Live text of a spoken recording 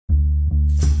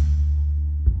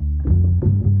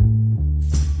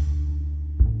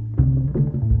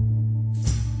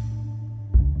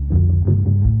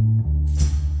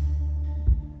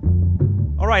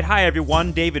right, hi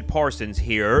everyone, David Parsons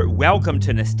here. Welcome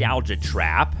to Nostalgia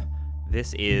Trap.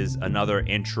 This is another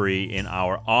entry in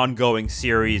our ongoing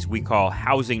series we call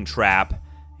Housing Trap,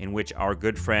 in which our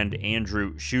good friend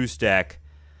Andrew Schustek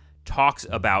talks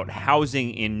about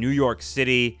housing in New York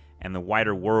City and the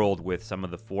wider world with some of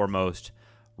the foremost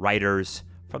writers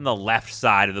from the left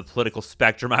side of the political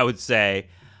spectrum, I would say,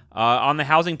 on the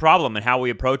housing problem and how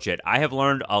we approach it. I have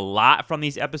learned a lot from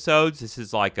these episodes. This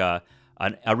is like a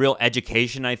real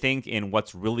education, I think, in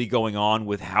what's really going on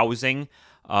with housing,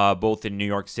 both in New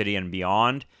York City and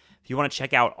beyond. If you want to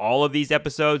check out all of these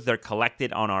episodes, they're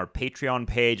collected on our Patreon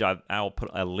page. I'll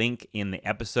put a link in the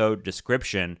episode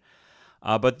description.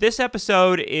 But this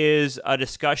episode is a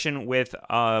discussion with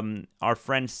our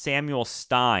friend Samuel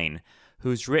Stein,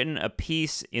 who's written a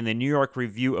piece in the New York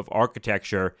Review of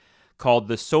Architecture called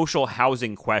The Social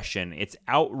Housing Question. It's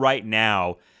out right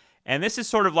now. And this is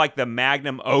sort of like the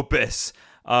magnum opus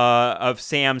of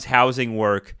Sam's housing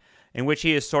work, in which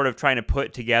he is sort of trying to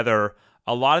put together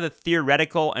a lot of the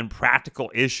theoretical and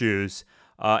practical issues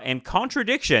and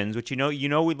contradictions, which you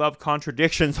know we love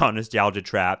contradictions on Nostalgia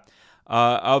Trap,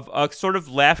 of a sort of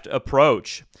left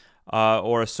approach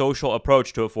or a social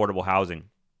approach to affordable housing.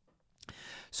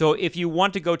 So if you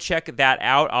want to go check that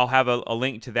out, I'll have a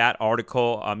link to that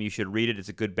article. You should read it. It's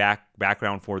a good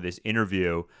background for this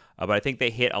interview. But I think they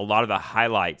hit a lot of the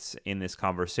highlights in this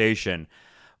conversation.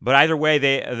 But either way,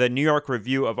 the New York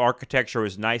Review of Architecture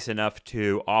was nice enough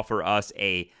to offer us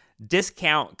a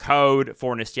discount code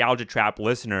for Nostalgia Trap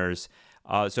listeners.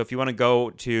 So if you want to go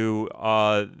to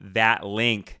that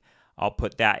link, I'll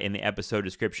put that in the episode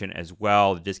description as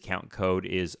well. The discount code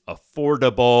is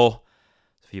affordable.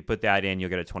 If you put that in, you'll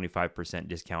get a 25%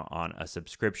 discount on a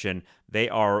subscription. They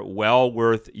are well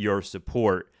worth your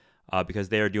support because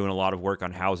they are doing a lot of work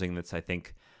on housing that's, I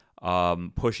think,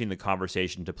 pushing the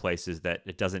conversation to places that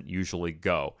it doesn't usually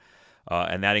go.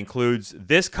 And that includes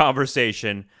this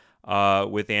conversation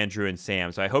with Andrew and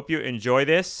Sam. So I hope you enjoy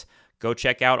this. Go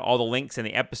check out all the links in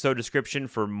the episode description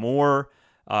for more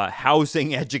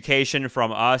housing education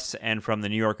from us and from the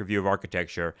New York Review of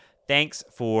Architecture. Thanks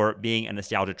for being a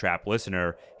Nostalgia Trap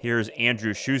listener. Here's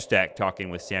Andrew Schustek talking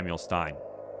with Samuel Stein.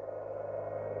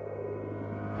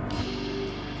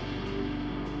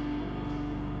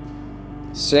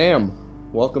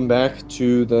 Sam, welcome back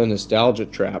to the Nostalgia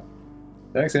Trap.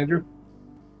 Thanks, Andrew.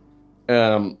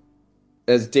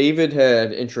 As David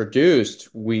had introduced,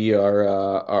 we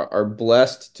are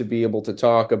blessed to be able to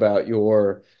talk about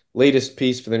your latest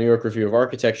piece for the New York Review of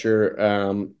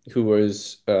Architecture, who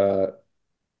was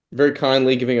very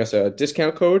kindly giving us a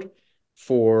discount code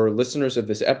for listeners of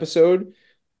this episode.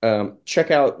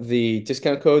 Check out the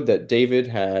discount code that David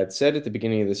had said at the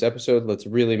beginning of this episode. Let's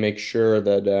really make sure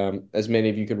that as many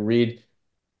of you can read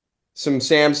some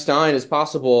Sam Stein as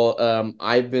possible.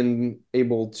 I've been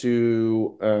able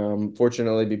to,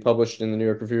 fortunately, be published in the New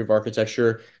York Review of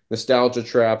Architecture. Nostalgia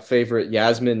Trap favorite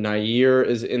Yasmin Nair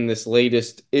is in this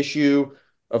latest issue,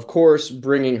 of course,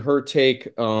 bringing her take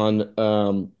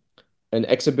on an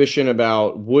exhibition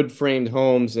about wood-framed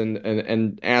homes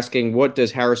and asking what does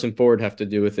Harrison Ford have to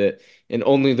do with it in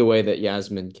only the way that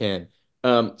Yasmin can.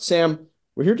 Sam,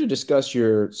 we're here to discuss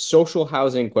your social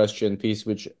housing question piece,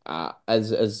 which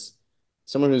as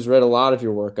someone who's read a lot of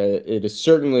your work, it is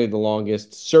certainly the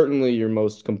longest, certainly your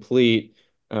most complete,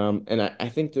 and I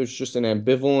think there's just an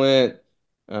ambivalent,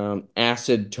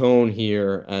 acid tone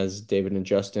here, as David and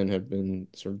Justin have been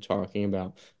sort of talking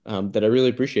about, that I really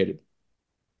appreciated.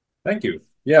 Thank you.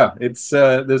 Yeah, it's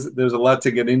there's a lot to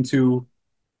get into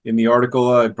in the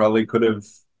article. I probably could have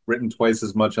written twice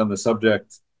as much on the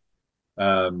subject.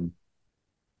 And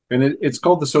it's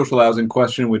called The Social Housing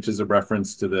Question, which is a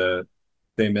reference to the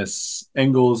famous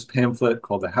Engels pamphlet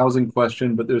called The Housing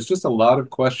Question. But there's just a lot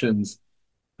of questions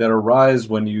that arise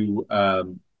when you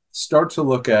start to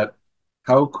look at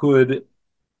how could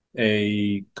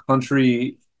a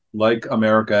country like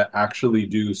America actually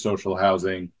do social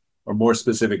housing, or more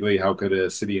specifically, how could a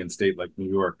city and state like New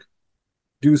York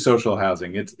do social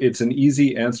housing? It's an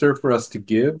easy answer for us to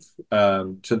give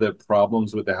to the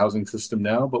problems with the housing system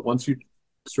now, but once you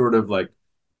sort of like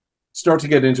start to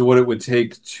get into what it would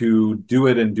take to do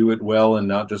it and do it well and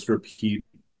not just repeat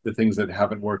the things that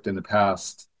haven't worked in the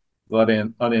past, a lot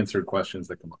of unanswered questions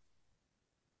that come up.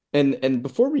 And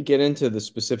before we get into the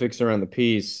specifics around the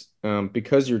piece,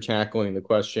 because you're tackling the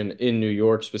question in New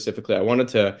York specifically, I wanted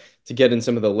to get in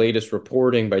some of the latest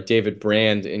reporting by David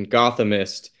Brand in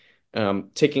Gothamist,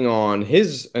 taking on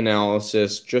his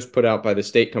analysis just put out by the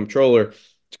state comptroller.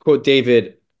 To quote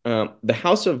David,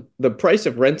 the price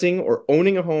of renting or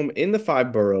owning a home in the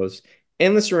five boroughs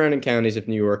and the surrounding counties of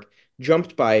New York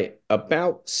jumped by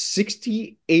about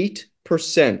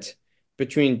 68%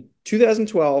 between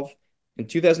 2012 and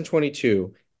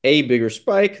 2022, a bigger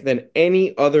spike than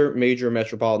any other major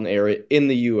metropolitan area in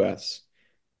the US.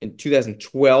 In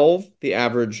 2012, the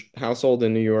average household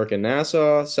in New York and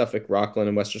Nassau, Suffolk, Rockland,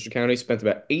 and Westchester County spent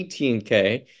about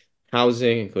 18K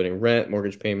housing, including rent,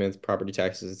 mortgage payments, property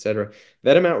taxes, etc.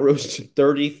 That amount rose to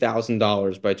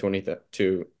 $30,000 by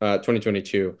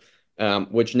 2022,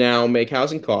 which now make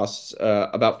housing costs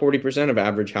about 40% of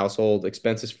average household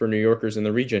expenses for New Yorkers in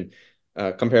the region,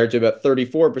 compared to about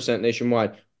 34%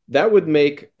 nationwide. That would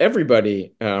make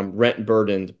everybody rent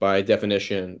burdened by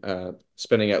definition,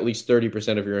 spending at least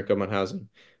 30% of your income on housing.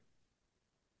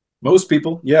 Most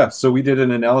people, yeah. So we did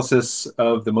an analysis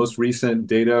of the most recent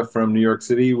data from New York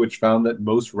City, which found that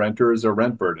most renters are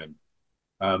rent burdened.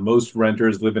 Most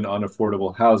renters live in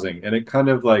unaffordable housing, and it kind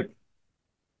of like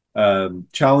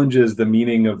challenges the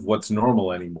meaning of what's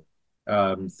normal anymore.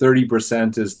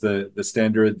 30% is the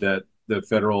standard that the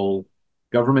federal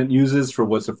government uses for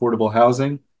what's affordable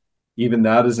housing. Even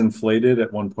that is inflated.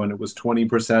 At one point, it was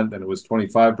 20%, then it was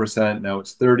 25%, now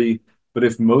it's 30. But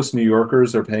if most New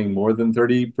Yorkers are paying more than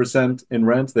 30% in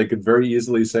rent, they could very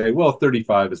easily say, well,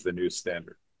 35 is the new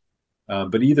standard.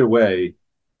 But either way,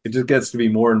 it just gets to be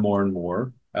more and more and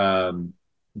more.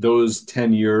 Those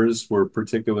 10 years were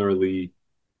particularly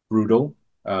brutal.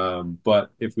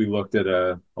 But if we looked at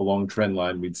a long trend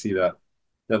line, we'd see that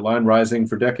line rising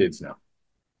for decades now.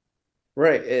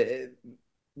 Right.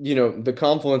 The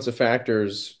confluence of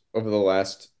factors over the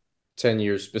last 10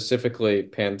 years, specifically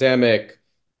pandemic,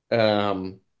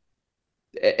 um,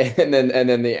 and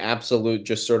then the absolute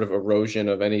just sort of erosion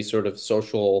of any sort of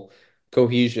social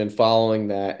cohesion following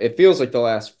that. It feels like the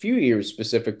last few years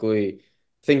specifically,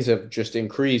 things have just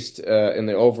increased in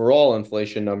the overall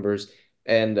inflation numbers.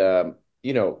 And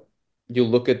you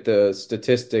look at the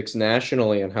statistics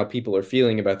nationally and how people are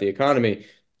feeling about the economy,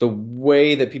 the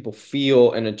way that people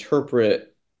feel and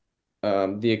interpret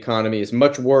the economy is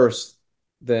much worse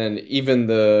than even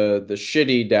the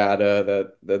shitty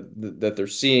data that they're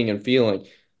seeing and feeling.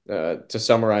 To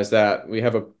summarize that, we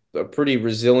have a pretty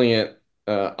resilient,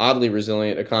 oddly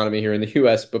resilient economy here in the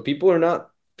U.S., but people are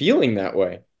not feeling that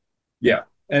way. Yeah.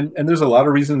 And there's a lot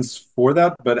of reasons for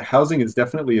that, but housing is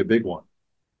definitely a big one.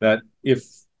 That if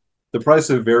the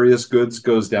price of various goods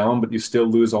goes down, but you still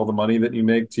lose all the money that you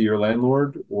make to your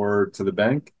landlord or to the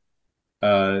bank,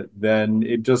 then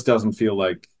it just doesn't feel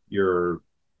like you're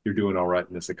doing all right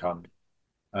in this economy.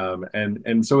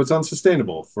 And so it's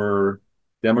unsustainable for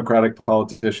Democratic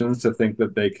politicians to think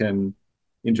that they can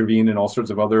intervene in all sorts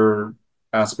of other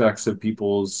aspects of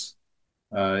people's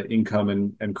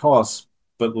income and costs,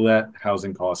 but let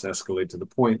housing costs escalate to the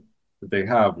point that they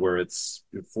have, where it's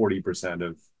 40%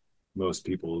 of most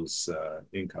people's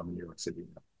income in New York City.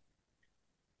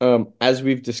 As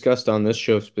we've discussed on this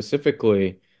show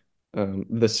specifically,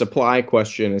 the supply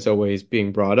question is always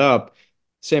being brought up.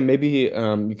 Sam, maybe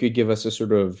you could give us a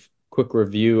sort of quick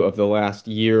review of the last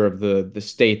year of the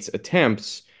state's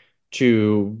attempts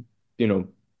to,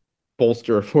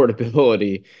 bolster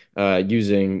affordability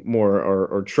using more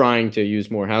or trying to use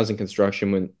more housing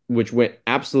construction which went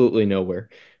absolutely nowhere.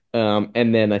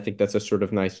 And then I think that's a sort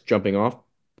of nice jumping off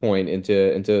point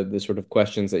into the sort of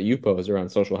questions that you pose around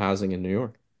social housing in New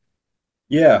York.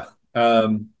 Yeah.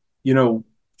 You know,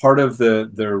 part of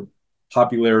the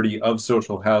popularity of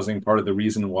social housing, part of the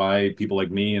reason why people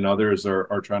like me and others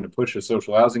are trying to push a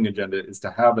social housing agenda is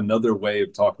to have another way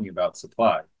of talking about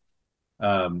supply.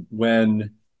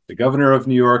 When the governor of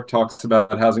New York talks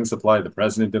about housing supply, the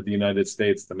president of the United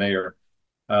States, the mayor,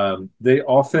 they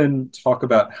often talk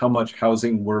about how much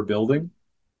housing we're building,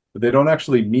 but they don't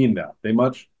actually mean that.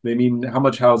 They mean how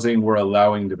much housing we're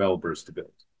allowing developers to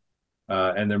build.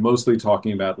 And they're mostly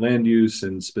talking about land use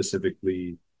and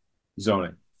specifically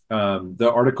zoning.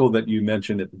 The article that you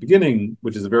mentioned at the beginning,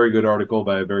 which is a very good article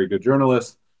by a very good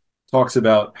journalist, talks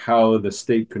about how the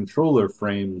state controller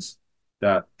frames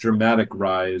that dramatic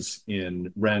rise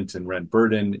in rent and rent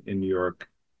burden in New York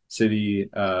City.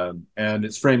 And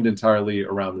it's framed entirely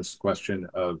around this question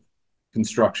of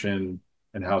construction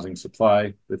and housing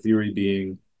supply. The theory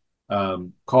being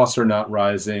costs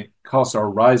are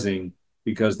rising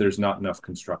because there's not enough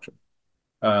construction.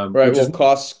 Right. Well,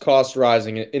 cost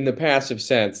rising in the passive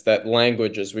sense, that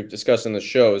language, as we've discussed in the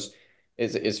shows,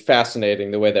 is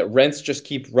fascinating. The way that rents just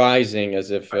keep rising,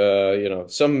 as if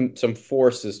some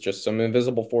force is just some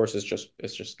invisible force is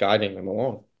just guiding them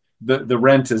along. The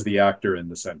rent is the actor in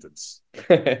the sentence.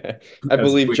 I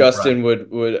believe Justin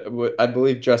would I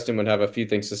believe Justin would have a few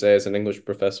things to say as an English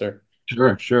professor.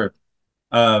 Sure.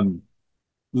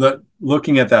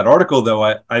 Looking at that article, though,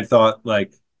 I thought,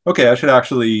 like, Okay, I should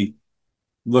actually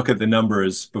look at the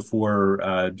numbers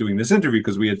before doing this interview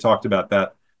because we had talked about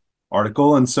that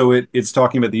article. And so it's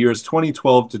talking about the years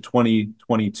 2012 to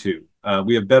 2022.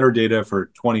 We have better data for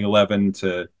 2011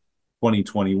 to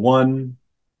 2021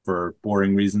 for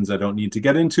boring reasons I don't need to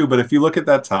get into. But if you look at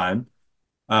that time,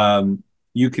 um,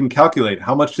 you can calculate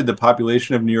how much did the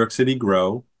population of New York City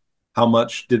grow? How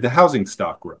much did the housing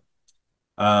stock grow?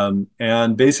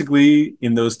 And basically,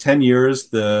 in those 10 years,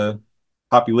 the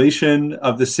population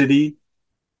of the city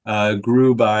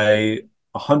grew by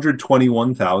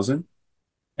 121,000,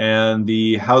 and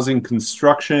the housing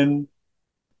construction.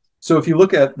 So if you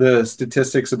look at the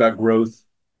statistics about growth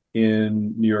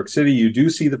in New York City, you do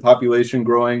see the population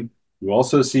growing. You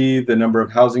also see the number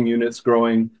of housing units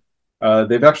growing.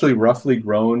 They've actually roughly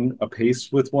grown apace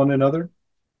with one another,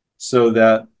 so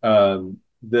that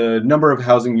the number of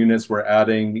housing units we're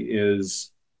adding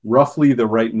is roughly the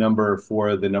right number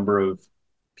for the number of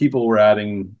people we're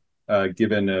adding,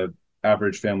 given an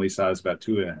average family size about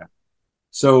 2.5.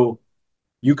 So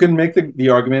you can make the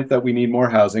argument that we need more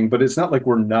housing, but it's not like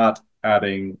we're not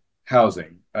adding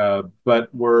housing.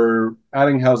 But we're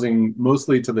adding housing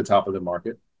mostly to the top of the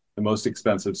market, the most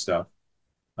expensive stuff,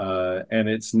 and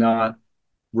it's not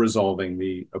resolving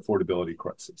the affordability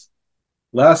crisis.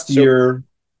 Last So year,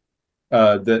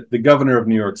 the governor of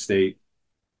New York State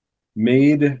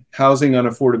made housing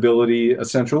unaffordability a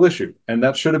central issue, and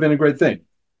that should have been a great thing.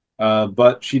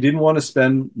 But she didn't want to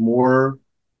spend more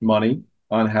money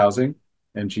on housing,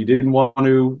 and she didn't want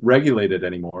to regulate it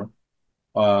anymore.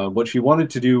 What she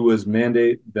wanted to do was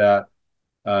mandate that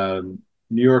New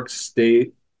York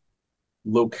State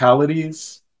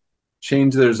localities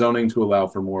change their zoning to allow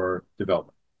for more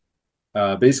development.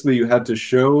 Basically, you had to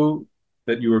show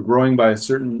that you were growing by a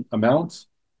certain amount,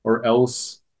 or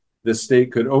else the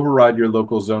state could override your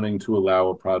local zoning to allow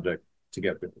a project to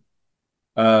get built.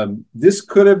 This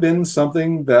could have been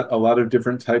something that a lot of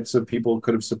different types of people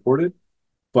could have supported,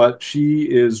 but she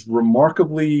is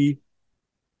remarkably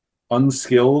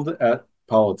unskilled at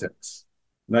politics.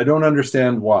 And I don't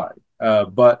understand why,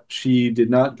 but she did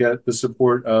not get the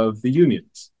support of the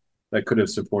unions that could have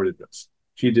supported this.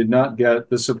 She did not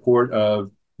get the support of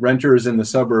renters in the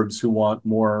suburbs who want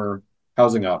more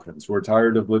housing options, who are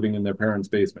tired of living in their parents'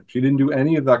 basement. She didn't do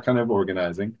any of that kind of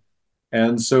organizing.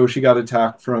 And so she got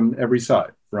attacked from every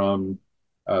side, from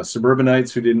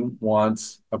suburbanites who didn't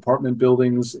want apartment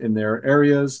buildings in their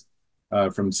areas,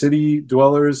 from city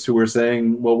dwellers who were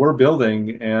saying, well, we're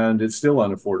building and it's still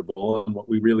unaffordable. And what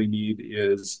we really need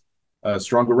is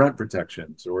stronger rent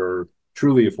protections or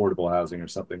truly affordable housing or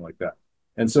something like that.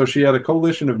 And so she had a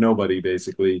coalition of nobody,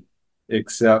 basically,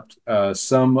 except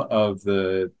some of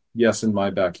the yes in my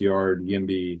backyard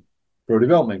YIMBY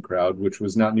pro-development crowd, which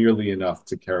was not nearly enough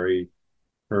to carry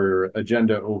her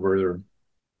agenda over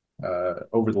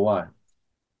the line.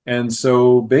 And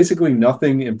so basically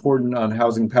nothing important on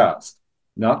housing passed.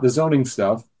 Not the zoning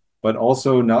stuff, but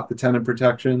also not the tenant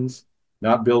protections,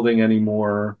 not building any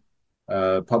more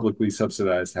publicly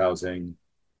subsidized housing,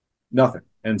 nothing.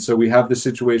 And so we have this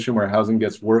situation where housing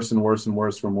gets worse and worse and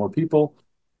worse for more people.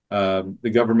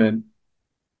 The government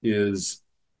is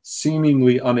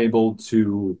seemingly unable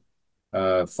to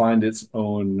find its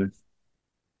own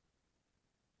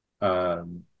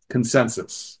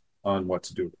consensus on what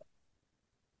to do.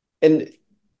 And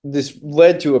this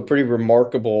led to a pretty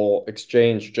remarkable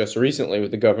exchange just recently with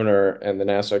the governor and the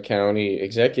Nassau County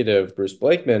executive, Bruce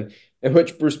Blakeman, in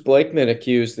which Bruce Blakeman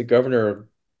accused the governor of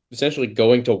essentially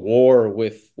going to war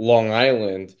with Long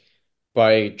Island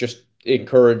by just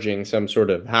encouraging some sort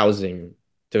of housing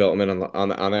development on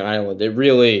that island. It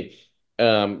really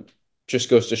just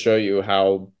goes to show you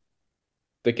how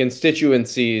the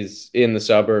constituencies in the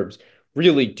suburbs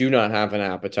really do not have an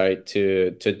appetite to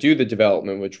do the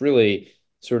development, which really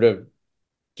sort of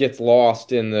gets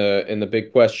lost in the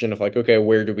big question of like, okay,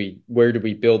 where do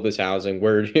we build this housing?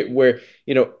 Where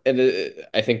and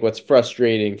I think what's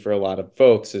frustrating for a lot of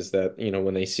folks is that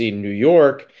when they see New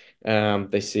York,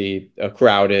 they see a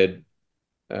crowded,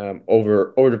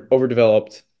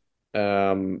 overdeveloped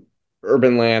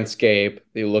urban landscape.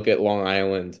 They look at Long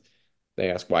Island. They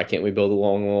ask, why can't we build a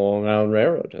Long Island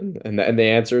Railroad? And the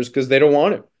answer is because they don't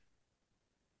want it.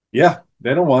 Yeah,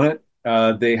 they don't want it.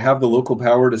 They have the local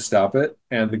power to stop it,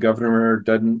 and the governor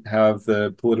doesn't have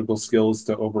the political skills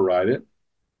to override it.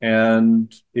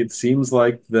 And it seems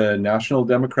like the national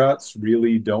Democrats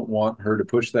really don't want her to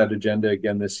push that agenda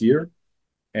again this year.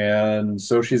 And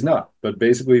so she's not. But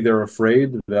basically, they're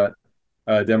afraid that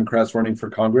Democrats running for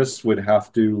Congress would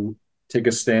have to take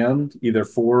a stand either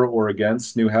for or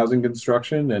against new housing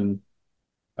construction. And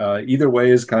either way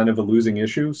is kind of a losing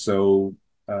issue. So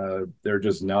they're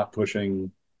just not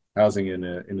pushing housing in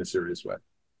a serious way.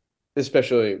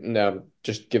 Especially now,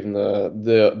 just given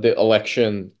the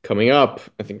election coming up,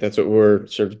 I think that's what we're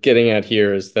sort of getting at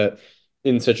here is that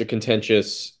in such a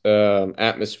contentious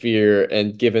atmosphere,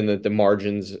 and given that the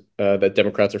margins that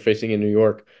Democrats are facing in New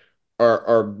York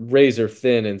are razor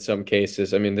thin in some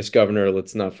cases. I mean, this governor,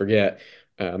 let's not forget,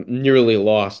 nearly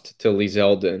lost to Lee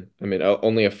Zeldin. I mean,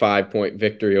 only a 5-point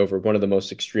victory over one of the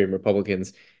most extreme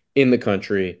Republicans in the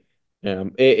country.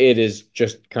 It is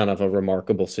just kind of a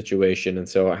remarkable situation. And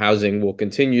so housing will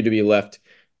continue to be left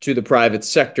to the private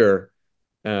sector.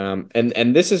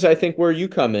 And this is, I think, where you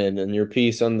come in your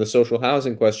piece on the social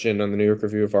housing question on the New York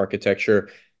Review of Architecture.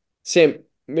 Sam,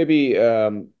 maybe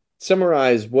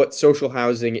summarize what social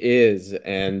housing is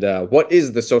and what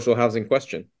is the social housing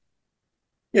question?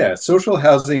 Yeah, social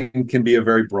housing can be a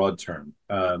very broad term,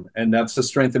 and that's a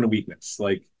strength and a weakness.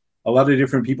 Like a lot of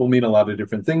different people mean a lot of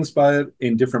different things by it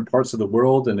in different parts of the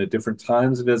world, and at different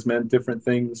times it has meant different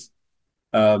things.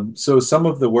 So some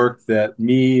of the work that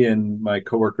me and my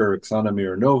coworker Oksana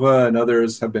Mironova and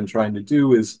others have been trying to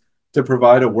do is to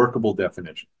provide a workable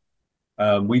definition.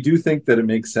 We do think that it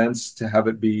makes sense to have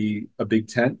it be a big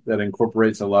tent that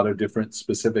incorporates a lot of different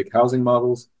specific housing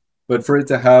models, but for it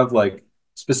to have like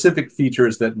specific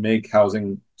features that make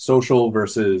housing social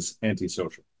versus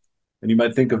antisocial. And you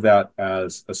might think of that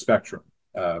as a spectrum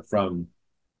from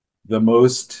the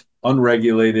most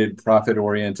unregulated,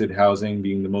 profit-oriented housing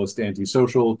being the most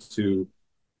antisocial to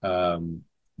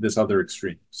this other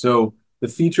extreme. So the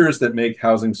features that make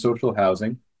housing social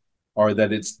housing are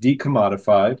that it's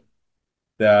decommodified,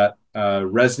 that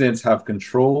residents have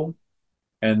control,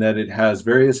 and that it has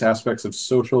various aspects of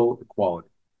social equality.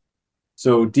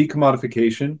 So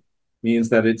decommodification means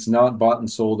that it's not bought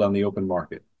and sold on the open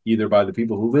market, either by the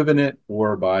people who live in it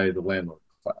or by the landlord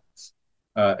class.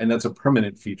 And that's a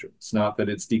permanent feature. It's not that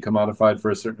it's decommodified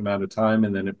for a certain amount of time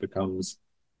and then it becomes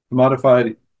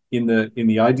commodified. In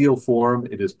the ideal form,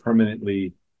 it is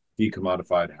permanently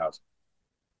decommodified housing.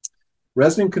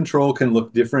 Resident control can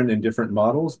look different in different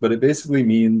models, but it basically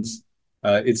means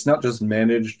it's not just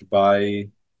managed by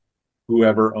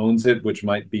whoever owns it, which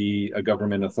might be a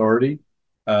government authority.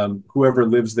 Whoever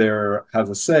lives there has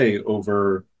a say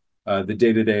over the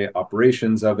day-to-day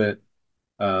operations of it.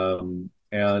 And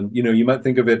you might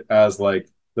think of it as like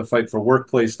the fight for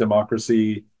workplace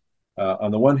democracy.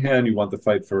 On the one hand, you want the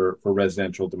fight for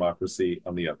residential democracy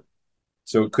on the other.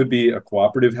 So it could be a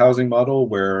cooperative housing model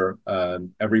where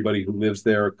everybody who lives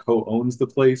there co-owns the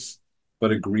place,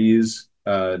 but agrees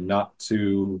not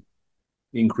to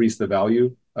increase the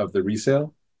value of the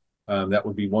resale. That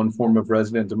would be one form of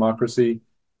resident democracy.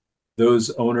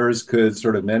 Those owners could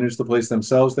sort of manage the place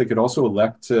themselves. They could also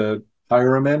elect to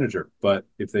hire a manager, but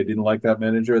if they didn't like that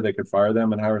manager, they could fire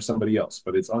them and hire somebody else,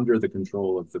 but it's under the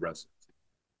control of the resident.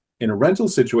 In a rental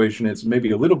situation, it's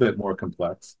maybe a little bit more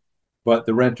complex, but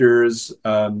the renters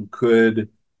could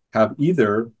have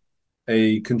either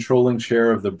a controlling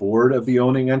share of the board of the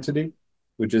owning entity,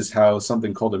 which is how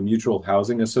something called a mutual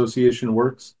housing association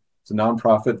works. It's a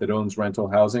nonprofit that owns rental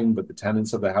housing, but the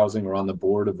tenants of the housing are on the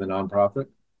board of the nonprofit.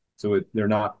 So they're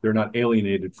not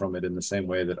alienated from it in the same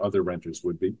way that other renters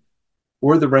would be.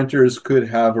 Or the renters could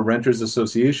have a renters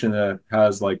association that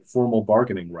has like formal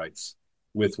bargaining rights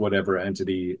with whatever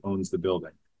entity owns the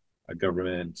building, a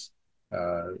government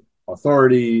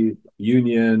authority,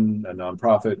 union, a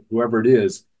nonprofit, whoever it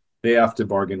is, they have to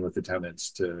bargain with the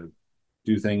tenants to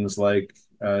do things like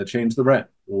change the rent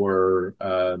or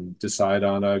decide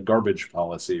on a garbage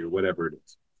policy or whatever it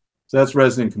is. So that's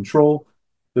resident control.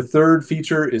 The third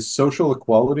feature is social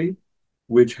equality,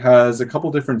 which has a couple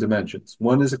different dimensions.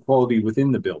 One is equality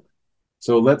within the building.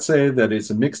 So let's say that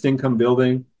it's a mixed income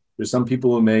building. There's some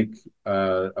people who make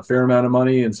a fair amount of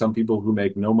money and some people who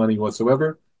make no money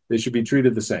whatsoever. They should be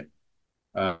treated the same.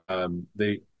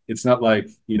 It's not like,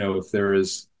 if there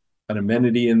is an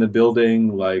amenity in the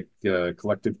building, like a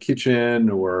collective kitchen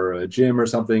or a gym or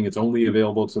something, it's only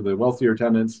available to the wealthier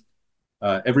tenants.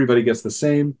 Everybody gets the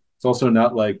same. It's also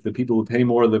not like the people who pay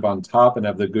more live on top and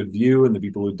have the good view, and the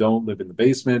people who don't live in the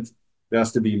basement. It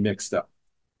has to be mixed up.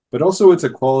 But also it's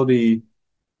equality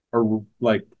or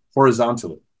like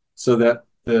horizontally, so that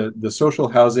the social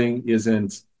housing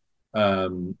isn't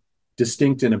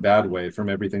distinct in a bad way from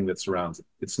everything that surrounds it.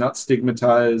 It's not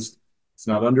stigmatized. It's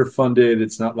not underfunded.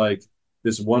 It's not like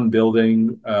this one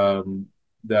building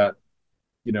that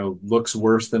looks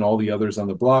worse than all the others on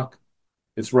the block.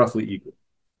 It's roughly equal.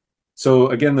 So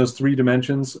again, those three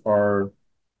dimensions are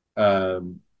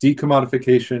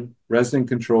decommodification, resident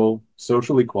control,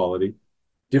 social equality.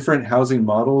 Different housing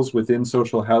models within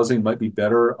social housing might be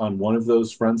better on one of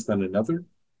those fronts than another.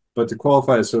 But to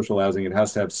qualify as social housing, it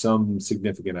has to have some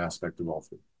significant aspect of all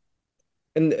three.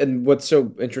 And what's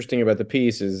so interesting about the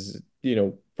piece is,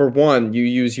 for one, you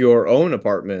use your own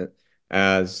apartment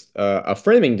as a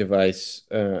framing device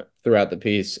throughout the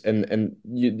piece, and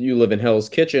you live in Hell's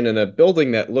Kitchen in a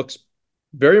building that looks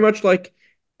very much like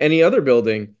any other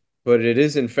building, but it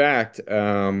is in fact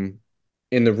in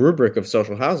the rubric of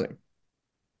social housing.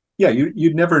 Yeah,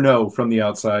 you'd never know from the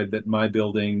outside that my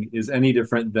building is any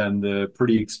different than the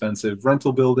pretty expensive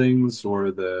rental buildings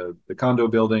or the condo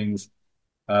buildings.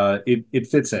 It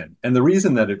fits in. And the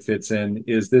reason that it fits in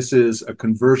is this is a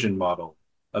conversion model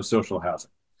of social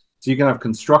housing. So you can have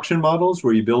construction models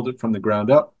where you build it from the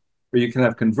ground up, or you can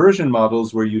have conversion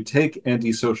models where you take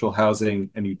antisocial housing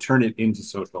and you turn it into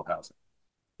social housing.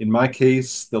 In my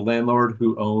case, the landlord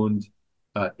who owned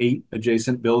 8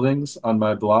 adjacent buildings on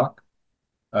my block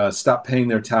stopped paying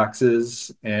their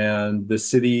taxes, and the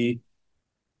city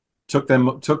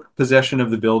took possession of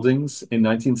the buildings in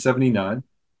 1979.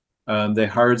 They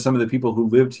hired some of the people who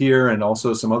lived here and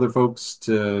also some other folks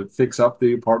to fix up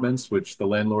the apartments, which the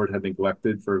landlord had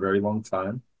neglected for a very long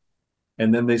time.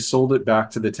 And then they sold it back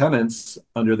to the tenants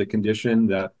under the condition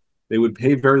that they would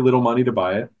pay very little money to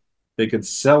buy it. They could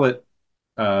sell it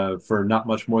for not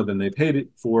much more than they paid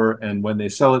it for. And when they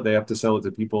sell it, they have to sell it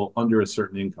to people under a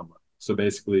certain income level. So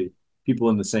basically, people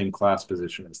in the same class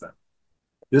position as them.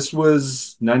 This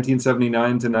was 1979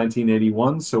 to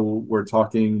 1981, so we're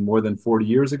talking more than 40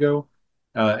 years ago,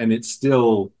 and it's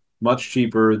still much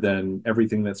cheaper than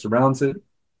everything that surrounds it.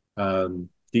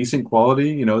 Decent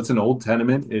quality, it's an old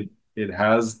tenement. It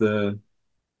has the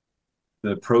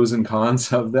pros and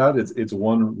cons of that. It's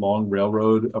one long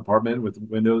railroad apartment with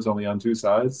windows only on 2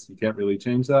 sides. You can't really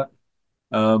change that.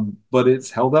 But it's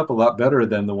held up a lot better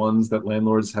than the ones that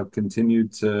landlords have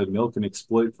continued to milk and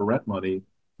exploit for rent money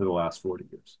for the last 40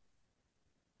 years.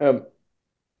 Um,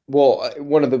 well,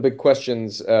 one of the big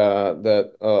questions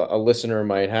that a listener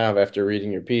might have after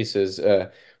reading your piece is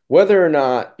whether or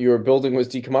not your building was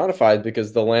decommodified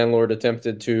because the landlord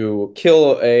attempted to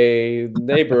kill a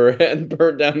neighbor and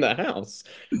burn down the house.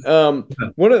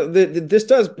 This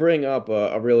does bring up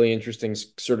a really interesting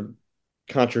sort of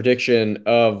contradiction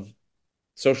of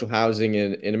social housing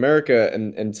in America,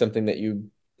 and something that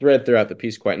you thread throughout the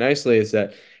piece quite nicely is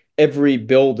that every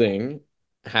building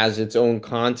has its own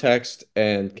context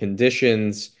and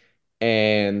conditions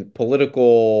and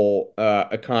political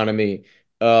economy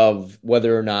of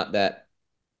whether or not that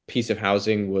piece of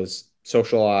housing was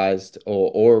socialized,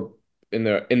 or in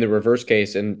the reverse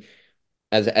case. And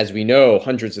as we know,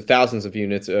 hundreds of thousands of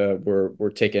units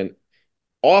were taken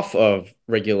off of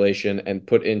regulation and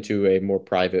put into a more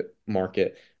private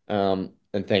market.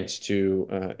 And thanks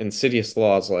to insidious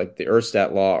laws like the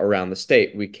Erstat law around the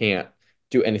state, we can't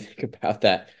do anything about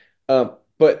that.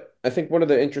 But I think one of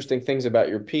the interesting things about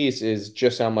your piece is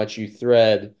just how much you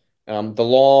thread the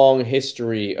long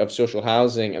history of social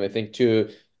housing. And I think to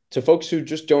folks who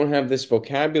just don't have this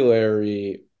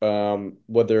vocabulary,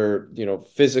 whether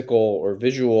physical or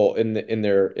visual in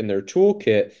their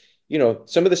toolkit,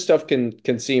 some of this stuff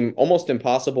can seem almost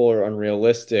impossible or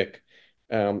unrealistic.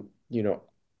 Um, you know,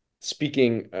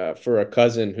 Speaking for a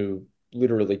cousin who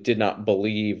literally did not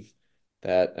believe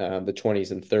that the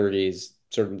 20s and 30s,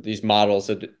 sort of these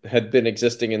models had been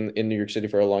existing in New York City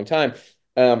for a long time.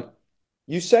 Um,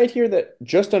 you cite here that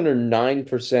just under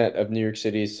 9% of New York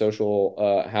City's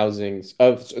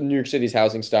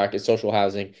housing stock is social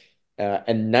housing,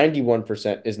 and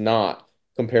 91% is not.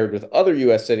 Compared with other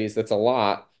U.S. cities, that's a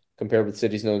lot. Compared with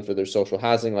cities known for their social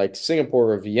housing, like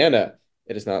Singapore or Vienna,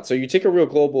 it is not. So you take a real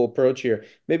global approach here.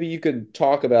 Maybe you could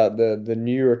talk about the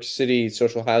New York City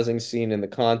social housing scene in the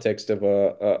context of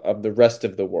the rest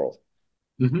of the world.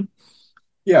 Mm-hmm.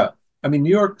 Yeah. I mean,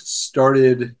 New York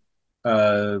started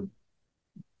uh,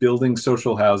 building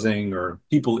social housing, or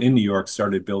people in New York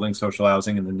started building social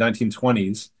housing in the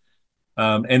 1920s.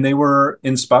 And they were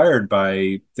inspired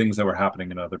by things that were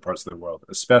happening in other parts of the world,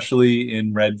 especially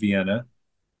in Red Vienna,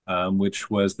 which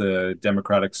was the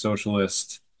democratic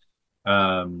socialist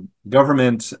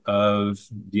government of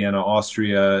Vienna,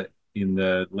 Austria in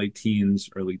the late teens,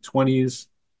 early 20s,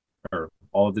 or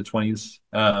all of the 20s,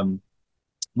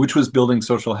 which was building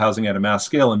social housing at a mass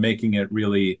scale and making it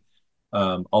really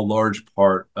a large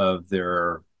part of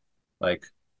their like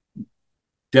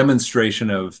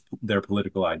demonstration of their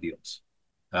political ideals.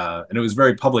 And it was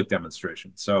very public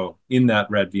demonstration. So in that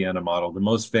Red Vienna model, the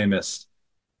most famous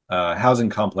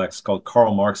housing complex called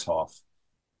Karl Marxhof,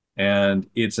 and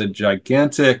it's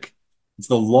it's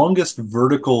the longest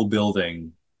vertical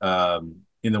building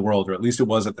in the world, or at least it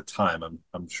was at the time.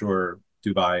 I'm sure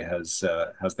Dubai has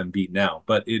them beat now,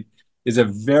 but is a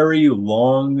very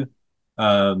long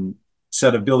um,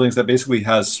 set of buildings that basically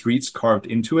has streets carved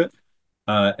into it.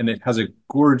 And it has a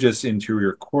gorgeous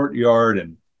interior courtyard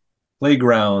and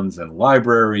playgrounds and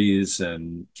libraries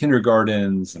and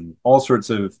kindergartens and all sorts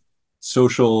of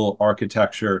social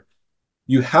architecture.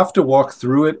 You have to walk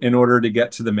through it in order to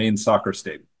get to the main soccer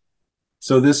stadium.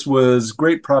 So this was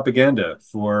great propaganda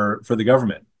for the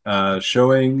government,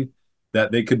 showing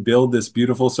that they could build this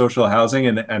beautiful social housing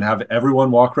and have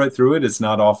everyone walk right through it. It's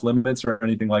not off limits or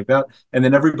anything like that. And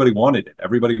then everybody wanted it.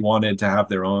 Everybody wanted to have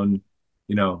their own,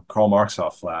 Karl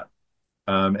Marxhoff flat.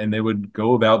 And they would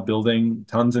go about building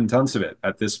tons and tons of it.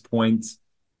 At this point,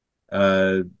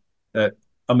 uh,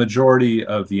 a majority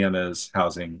of Vienna's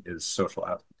housing is social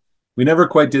housing. We never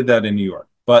quite did that in New York,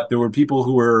 but there were people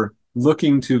who were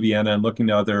looking to Vienna and looking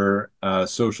to other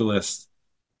socialist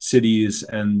cities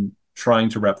and trying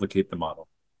to replicate the model.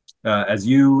 As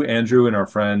you, Andrew, and our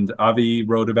friend Avi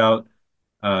wrote about,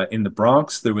 in the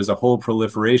Bronx, there was a whole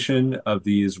proliferation of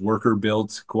these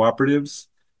worker-built cooperatives,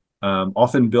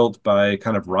 often built by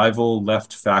kind of rival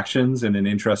left factions in an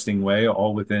interesting way,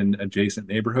 all within adjacent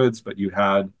neighborhoods. But you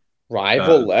had,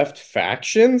 Rival left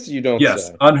factions, you don't yes,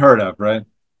 say. unheard of, right?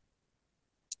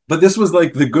 But this was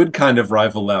like the good kind of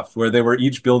rival left, where they were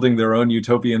each building their own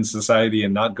utopian society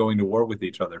and not going to war with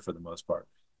each other for the most part.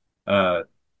 Uh,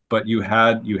 but you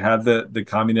had the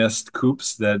communist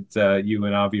coups that you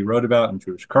and Avi wrote about in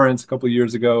Jewish Currents a couple of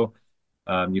years ago.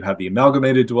 You had the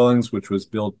amalgamated dwellings, which was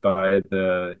built by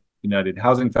the United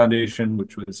Housing Foundation,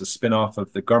 which was a spinoff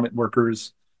of the garment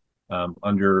workers,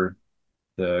 under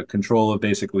the control of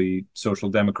basically social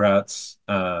democrats.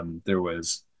 There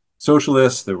was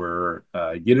socialists, there were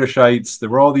Yiddishites, there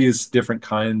were all these different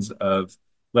kinds of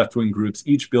left-wing groups,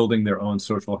 each building their own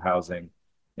social housing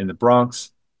in the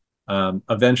Bronx.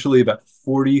 Eventually, about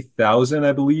 40,000,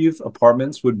 I believe,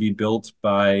 apartments would be built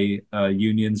by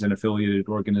unions and affiliated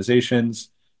organizations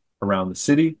around the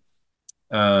city.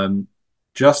 Um,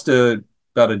 just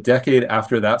about a decade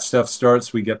after that stuff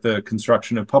starts, we get the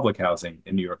construction of public housing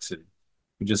in New York City,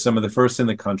 which is some of the first in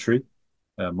the country.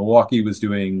 Milwaukee was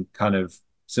doing kind of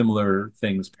similar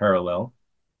things parallel.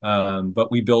 But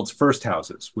we built first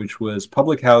houses, which was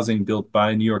public housing built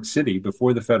by New York City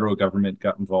before the federal government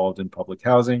got involved in public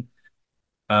housing.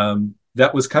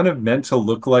 That was kind of meant to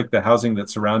look like the housing that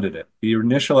surrounded it. The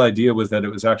initial idea was that it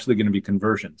was actually going to be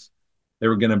conversions. They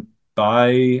were going to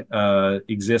buy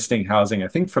existing housing, I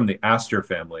think from the Astor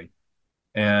family,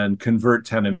 and convert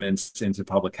tenements into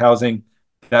public housing.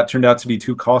 That turned out to be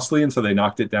too costly, and so they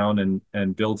knocked it down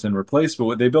and built and replaced. But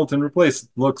what they built and replaced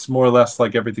looks more or less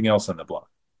like everything else on the block.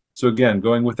 So again,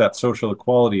 going with that social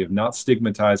equality of not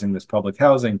stigmatizing this public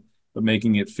housing, but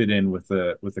making it fit in with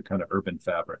the kind of urban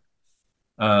fabric.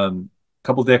 A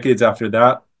couple decades after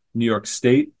that, New York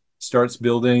State starts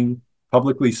building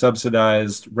publicly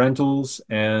subsidized rentals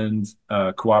and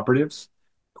cooperatives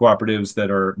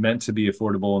that are meant to be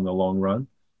affordable in the long run.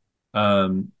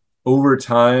 Over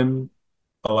time,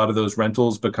 a lot of those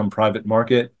rentals become private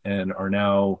market and are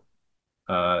now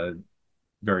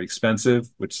very expensive,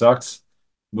 which sucks.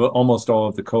 Well, almost all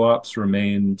of the co-ops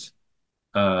remained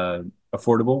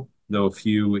affordable, though a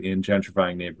few in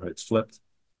gentrifying neighborhoods flipped.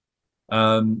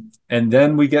 And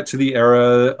then we get to the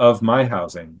era of my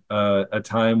housing, a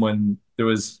time when there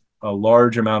was a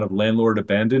large amount of landlord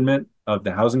abandonment of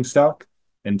the housing stock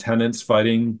and tenants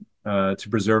fighting to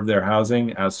preserve their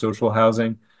housing as social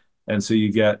housing. And so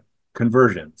you get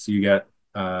conversions. You get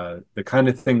the kind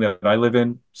of thing that I live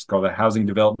in. It's called a Housing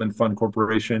Development Fund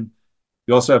Corporation.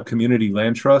 You also have community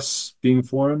land trusts being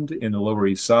formed in the Lower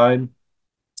East Side,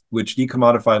 which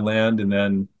decommodify land and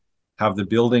then have the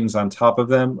buildings on top of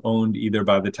them owned either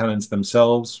by the tenants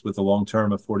themselves with a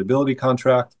long-term affordability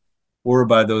contract or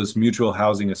by those mutual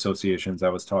housing associations I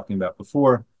was talking about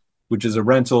before, which is a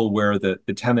rental where the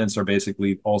tenants are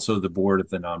basically also the board of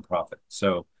the nonprofit.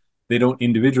 So they don't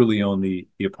individually own the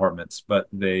apartments, but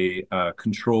they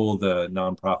control the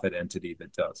nonprofit entity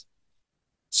that does.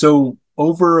 So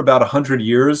over about 100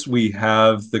 years, we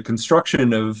have the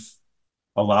construction of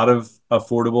a lot of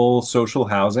affordable social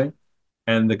housing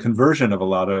and the conversion of a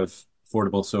lot of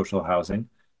affordable social housing.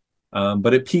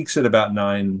 But it peaks at about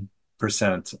 9%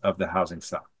 of the housing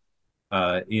stock.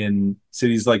 In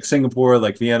cities like Singapore,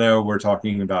 like Vienna, we're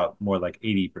talking about more like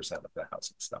 80% of the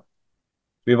housing stock.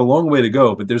 We have a long way to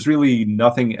go, but there's really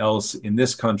nothing else in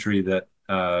this country that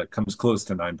comes close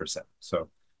to 9%. So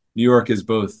New York is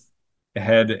both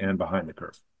ahead and behind the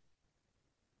curve.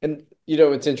 And,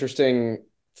 it's interesting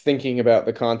thinking about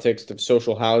the context of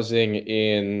social housing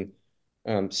in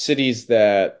cities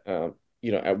that,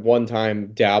 at one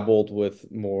time dabbled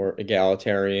with more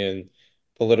egalitarian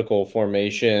political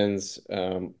formations,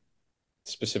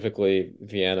 specifically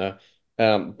Vienna.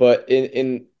 But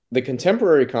in the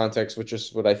contemporary context, which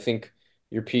is what I think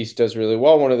your piece does really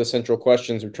well, one of the central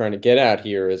questions we're trying to get at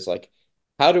here is like,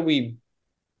 how do we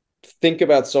think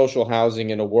about social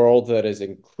housing in a world that is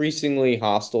increasingly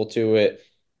hostile to it?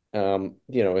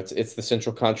 It's the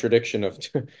central contradiction of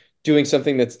doing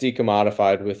something that's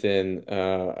decommodified within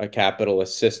a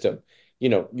capitalist system.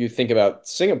 You think about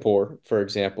Singapore, for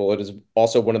example, it is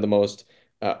also one of the most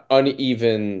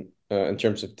uneven in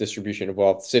terms of distribution of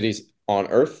wealth cities on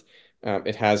Earth.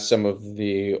 It has some of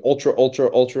the ultra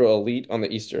elite on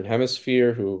the Eastern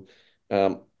Hemisphere who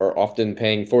are often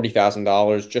paying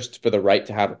 $40,000 just for the right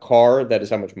to have a car. That is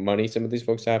how much money some of these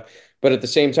folks have. But at the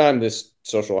same time, this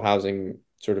social housing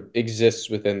sort of exists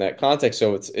within that context.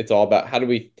 So it's all about how do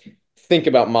we think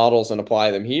about models and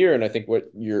apply them here. And I think what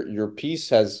your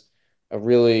piece has a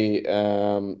really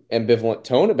ambivalent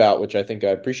tone about, which I think I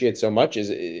appreciate so much, is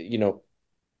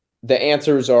the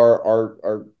answers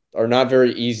are not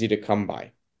very easy to come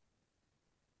by.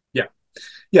 Yeah.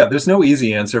 Yeah, there's no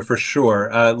easy answer for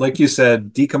sure. Like you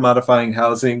said, decommodifying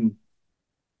housing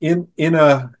in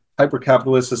a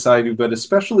hyper-capitalist society, but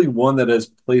especially one that has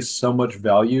placed so much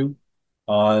value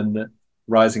on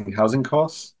rising housing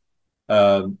costs,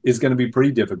 is going to be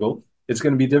pretty difficult. It's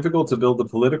going to be difficult to build the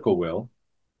political will.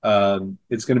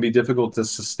 It's going to be difficult to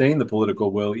sustain the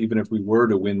political will, even if we were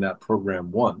to win that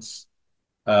program once.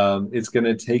 It's going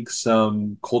to take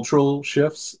some cultural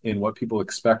shifts in what people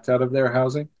expect out of their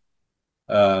housing.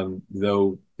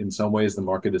 Though in some ways the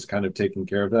market is kind of taking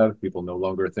care of that. If people no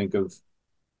longer think of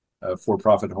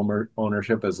for-profit home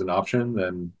ownership as an option,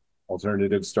 then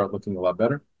alternatives start looking a lot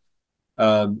better.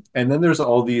 And then there's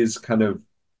all these kind of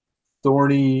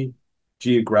thorny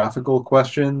geographical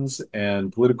questions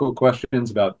and political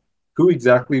questions about who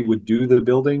exactly would do the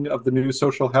building of the new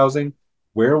social housing,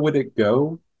 where would it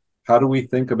go, how do we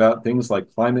think about things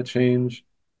like climate change,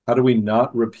 how do we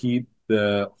not repeat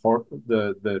the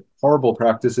horrible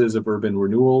practices of urban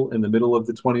renewal in the middle of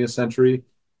the 20th century,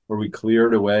 where we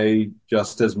cleared away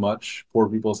just as much poor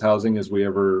people's housing as we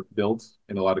ever built,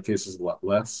 in a lot of cases a lot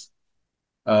less.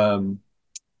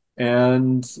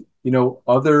 And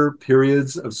other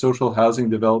periods of social housing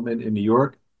development in New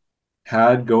York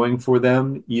had going for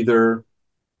them either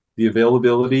the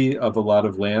availability of a lot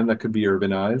of land that could be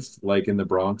urbanized, like in the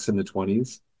Bronx in the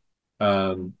 20s,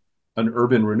 an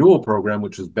urban renewal program,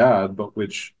 which was bad, but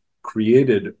which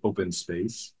created open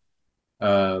space,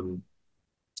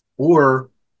 or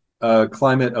a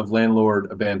climate of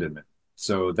landlord abandonment.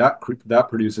 So that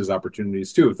produces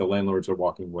opportunities too if the landlords are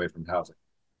walking away from housing.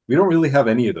 We don't really have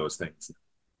any of those things.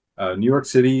 New York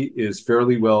City is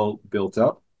fairly well built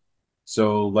up.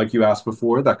 So like you asked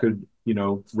before, that could,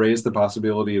 raise the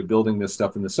possibility of building this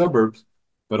stuff in the suburbs.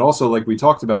 But also, like we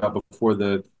talked about before,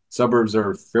 the suburbs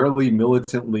are fairly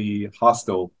militantly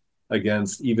hostile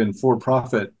against even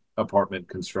for-profit apartment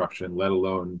construction, let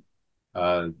alone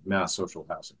mass social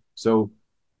housing. So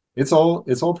it's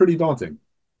all pretty daunting.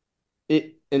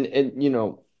 To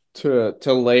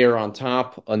layer on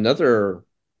top, another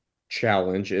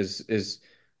challenge is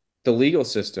the legal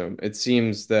system. It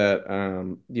seems that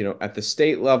at the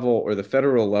state level or the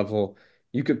federal level,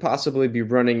 you could possibly be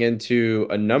running into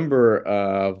a number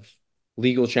of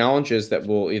legal challenges that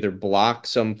will either block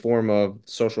some form of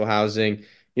social housing.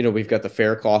 We've got the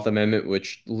Fair Cloth Amendment,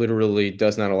 which literally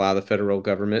does not allow the federal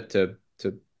government to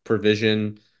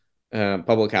provision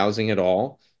public housing at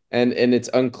all. And it's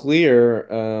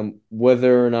unclear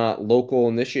whether or not local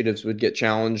initiatives would get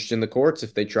challenged in the courts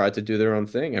if they tried to do their own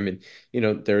thing. I mean,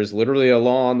 there's literally a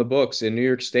law on the books in New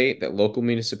York State that local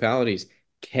municipalities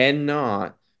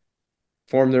cannot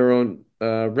form their own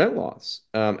rent laws.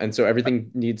 And so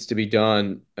everything needs to be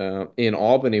done in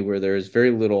Albany, where there is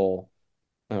very little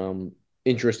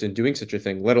interest in doing such a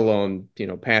thing, let alone,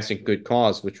 passing good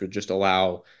cause, which would just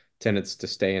allow tenants to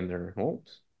stay in their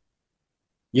homes.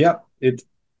 Yeah,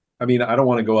 I mean, I don't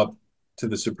want to go up to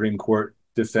the Supreme Court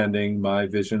defending my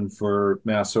vision for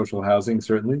mass social housing,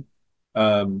 certainly.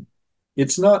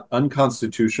 It's not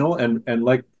unconstitutional, and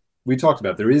like we talked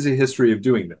about, there is a history of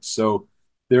doing this. So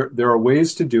there are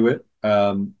ways to do it.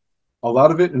 A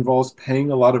lot of it involves paying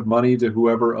a lot of money to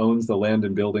whoever owns the land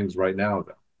and buildings right now,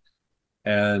 though.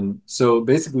 And so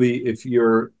basically, if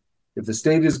the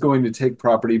state is going to take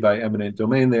property by eminent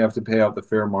domain, they have to pay out the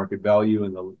fair market value,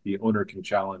 and the owner can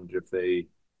challenge if they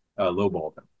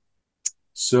lowball them.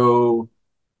 So,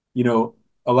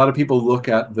 a lot of people look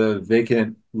at the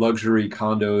vacant luxury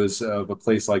condos of a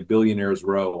place like Billionaires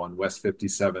Row on West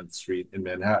 57th Street in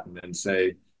Manhattan and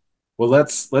say, well,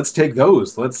 let's take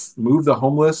those. Let's move the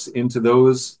homeless into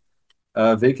those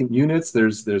vacant units.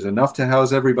 There's enough to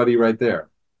house everybody right there.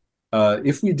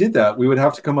 If we did that, we would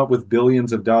have to come up with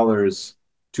billions of dollars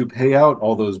to pay out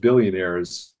all those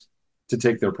billionaires to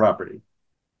take their property,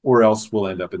 or else we'll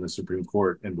end up in the Supreme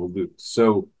Court and we'll lose.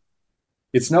 So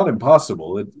it's not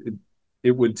impossible.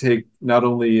 It would take not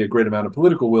only a great amount of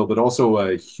political will, but also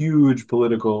a huge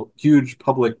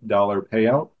public dollar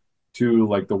payout to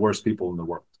like the worst people in the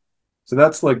world. So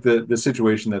that's like the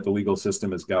situation that the legal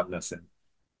system has gotten us in.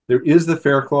 There is the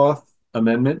Faircloth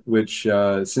Amendment, which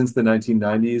since the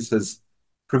 1990s has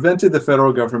prevented the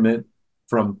federal government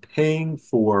from paying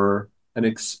for an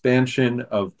expansion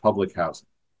of public housing.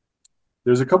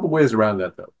 There's a couple ways around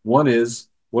that, though. One is,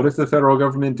 what if the federal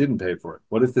government didn't pay for it?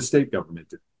 What if the state government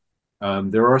did?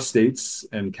 There are states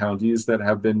and counties that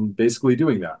have been basically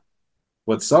doing that.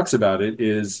 What sucks about it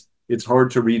is it's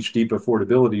hard to reach deep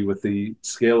affordability with the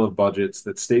scale of budgets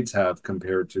that states have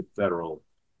compared to federal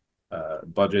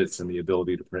budgets and the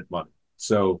ability to print money.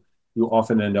 So you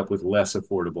often end up with less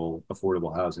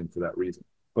affordable housing for that reason.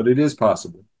 But it is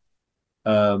possible.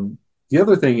 The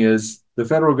other thing is the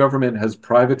federal government has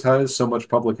privatized so much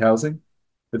public housing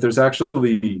that there's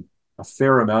actually a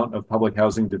fair amount of public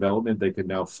housing development they could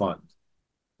now fund,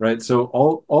 right? So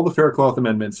all the Faircloth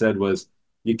Amendment said was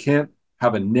you can't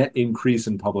have a net increase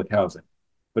in public housing.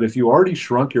 But if you already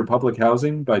shrunk your public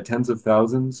housing by tens of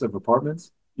thousands of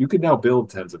apartments, you could now build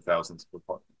tens of thousands of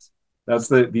apartments. That's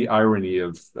the irony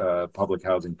of public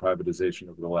housing privatization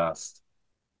over the last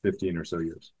 15 or so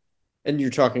years. And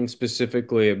you're talking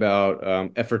specifically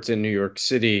about efforts in New York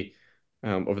City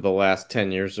over the last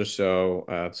 10 years or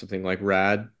so, something like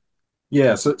RAD.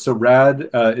 Yeah, so RAD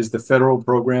is the federal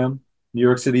program. New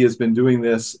York City has been doing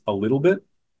this a little bit.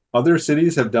 Other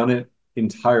cities have done it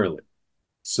entirely.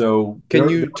 So can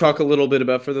you talk a little bit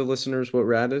about for the listeners what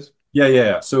RAD is?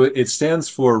 Yeah. So it stands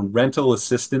for Rental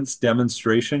Assistance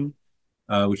Demonstration,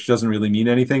 which doesn't really mean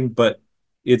anything, but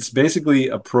it's basically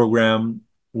a program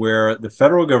where the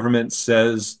federal government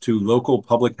says to local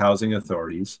public housing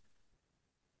authorities,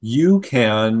 you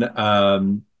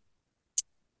can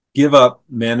give up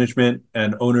management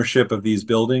and ownership of these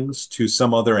buildings to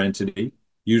some other entity.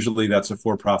 Usually that's a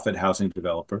for-profit housing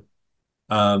developer.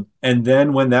 And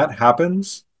then when that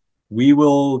happens, we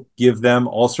will give them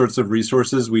all sorts of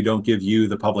resources we don't give you,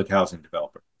 the public housing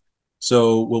developer.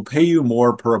 So we'll pay you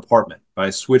more per apartment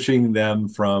by switching them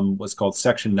from what's called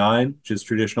Section 9, which is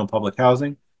traditional public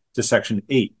housing, to Section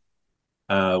 8,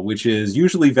 which is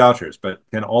usually vouchers, but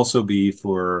can also be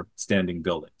for standing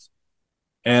buildings.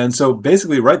 And so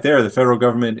basically right there, the federal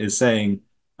government is saying,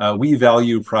 we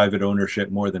value private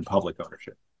ownership more than public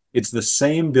ownership. It's the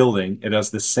same building, it has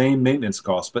the same maintenance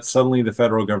costs, but suddenly the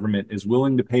federal government is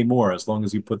willing to pay more as long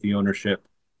as you put the ownership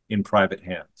in private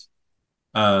hands.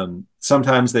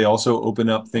 Sometimes they also open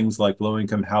up things like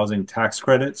low-income housing tax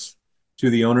credits to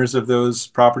the owners of those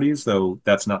properties, though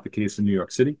that's not the case in New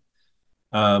York City,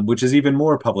 which is even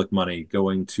more public money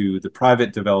going to the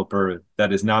private developer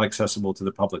that is not accessible to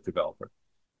the public developer.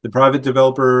 The private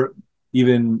developer,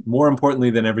 even more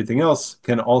importantly than everything else,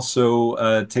 can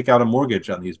also take out a mortgage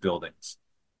on these buildings,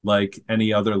 like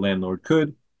any other landlord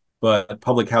could, but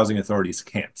public housing authorities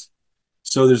can't.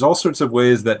 So there's all sorts of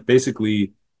ways that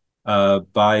basically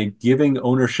by giving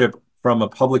ownership from a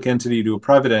public entity to a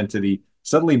private entity,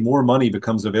 suddenly more money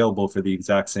becomes available for the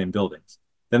exact same buildings.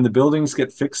 Then the buildings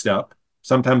get fixed up,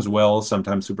 sometimes well,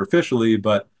 sometimes superficially,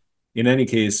 but in any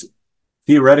case,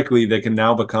 theoretically, they can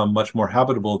now become much more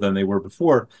habitable than they were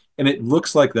before. And it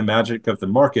looks like the magic of the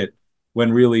market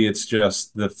when really it's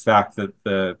just the fact that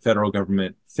the federal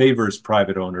government favors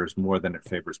private owners more than it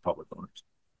favors public owners.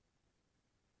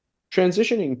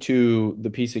 Transitioning to the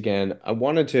piece again, I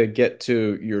wanted to get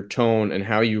to your tone and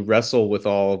how you wrestle with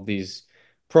all of these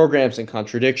programs and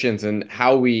contradictions and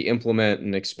how we implement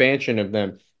an expansion of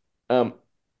them.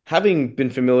 Having been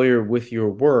familiar with your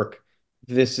work,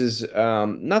 this is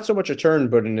not so much a turn,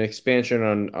 but an expansion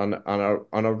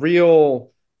on a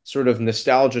real sort of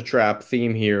nostalgia trap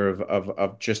theme here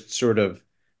of just sort of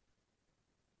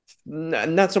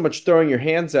not so much throwing your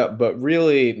hands up, but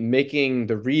really making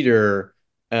the reader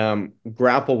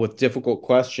grapple with difficult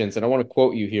questions. And I want to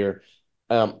quote you here.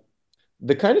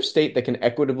 The kind of state that can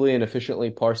equitably and efficiently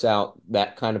parse out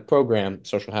that kind of program,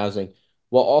 social housing,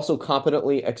 while also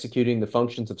competently executing the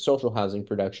functions of social housing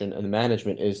production and the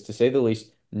management is, to say the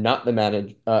least, not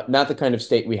the kind of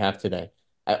state we have today.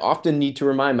 I often need to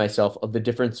remind myself of the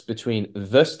difference between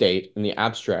the state in the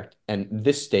abstract and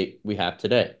this state we have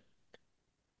today.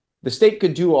 The state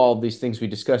could do all of these things we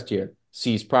discussed here: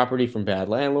 seize property from bad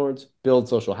landlords, build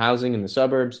social housing in the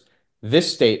suburbs.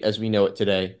 This state, as we know it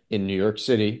today, in New York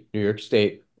City, New York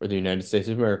State, or the United States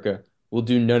of America, will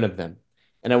do none of them.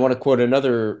 And I want to quote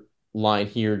another line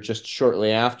here just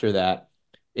shortly after that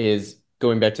is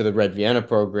going back to the Red Vienna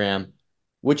program,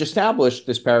 which established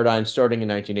this paradigm starting in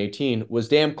 1918, was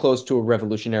damn close to a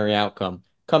revolutionary outcome,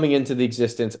 coming into the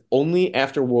existence only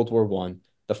after World War I,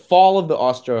 the fall of the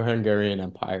Austro-Hungarian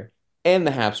Empire, and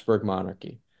the Habsburg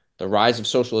monarchy, the rise of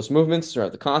socialist movements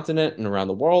throughout the continent and around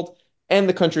the world, and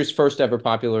the country's first ever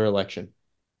popular election.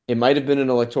 It might have been an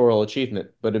electoral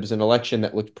achievement, but it was an election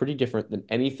that looked pretty different than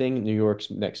anything in New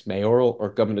York's next mayoral or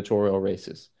gubernatorial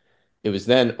races. It was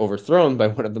then overthrown by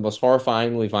one of the most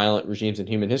horrifyingly violent regimes in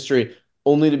human history,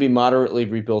 only to be moderately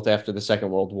rebuilt after the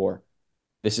Second World War.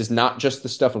 This is not just the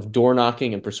stuff of door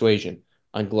knocking and persuasion.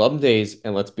 On glum days,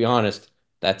 and let's be honest,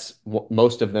 that's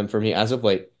most of them for me as of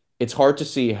late, it's hard to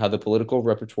see how the political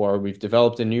repertoire we've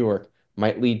developed in New York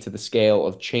might lead to the scale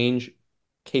of change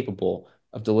capable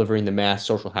of delivering the mass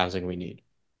social housing we need.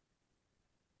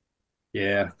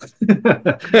 Yeah.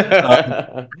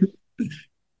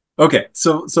 Okay,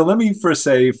 so let me first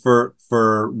say for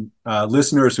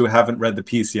listeners who haven't read the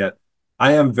piece yet,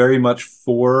 I am very much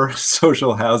for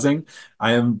social housing.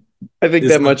 I am I think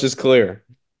is that much is clear.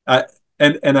 I,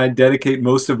 and I dedicate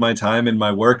most of my time in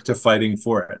my work to fighting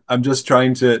for it. I'm just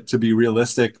trying to be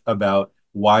realistic about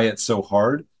why it's so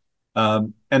hard.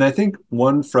 And I think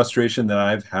one frustration that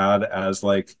I've had as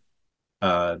like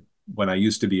uh, when I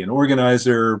used to be an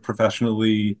organizer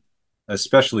professionally,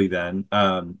 especially then,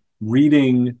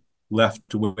 reading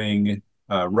left wing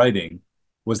writing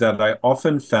was that I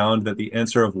often found that the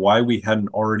answer of why we hadn't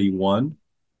already won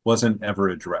wasn't ever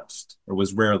addressed or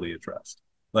was rarely addressed.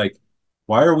 Like,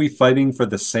 why are we fighting for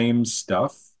the same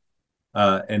stuff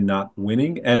and not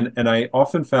winning? And I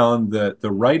often found that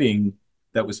the writing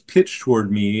that was pitched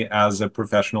toward me as a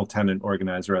professional tenant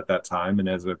organizer at that time and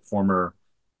as a former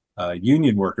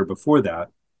union worker before that,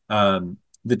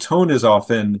 the tone is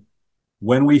often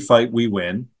when we fight, we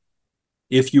win.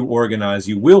 If you organize,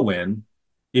 you will win.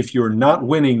 If you're not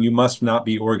winning, you must not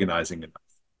be organizing enough,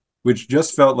 which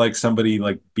just felt like somebody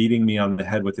like beating me on the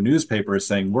head with a newspaper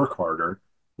saying work harder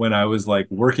when I was like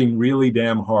working really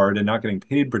damn hard and not getting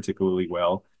paid particularly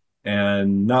well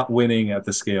and not winning at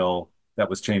the scale that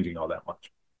was changing all that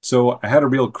much. So I had a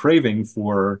real craving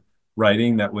for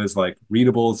writing that was like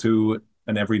readable to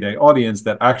an everyday audience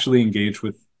that actually engaged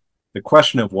with the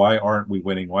question of why aren't we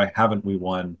winning? Why haven't we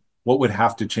won? What would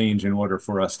have to change in order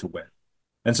for us to win?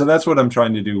 And so that's what I'm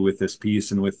trying to do with this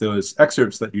piece and with those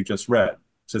excerpts that you just read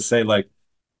to say, like,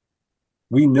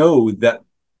 we know that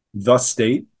the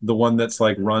state, the one that's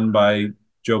like run by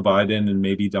Joe Biden and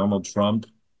maybe Donald Trump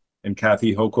and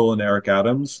Kathy Hochul and Eric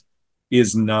Adams,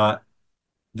 is not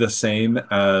the same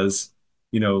as,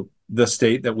 the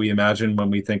state that we imagine when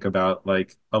we think about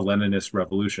like a Leninist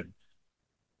revolution.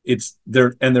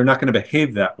 They're not going to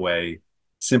behave that way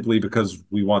simply because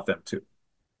we want them to.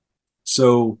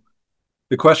 So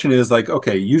the question is like,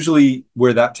 okay, usually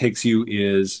where that takes you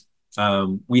is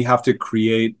we have to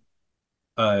create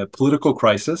a political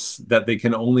crisis that they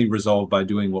can only resolve by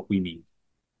doing what we need.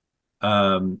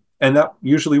 And that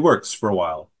usually works for a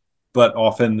while, but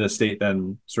often the state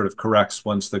then sort of corrects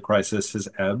once the crisis has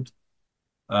ebbed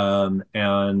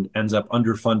and ends up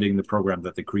underfunding the program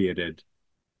that they created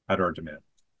at our demand.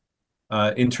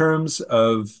 In terms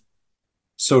of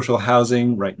social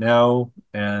housing right now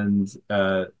and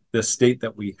the state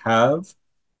that we have,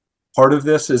 part of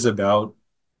this is about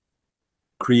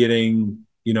creating,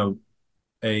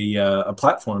 a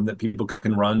platform that people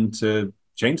can run to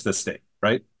change the state,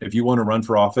 right? If you want to run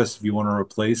for office, if you want to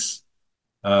replace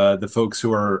the folks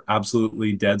who are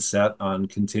absolutely dead set on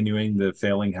continuing the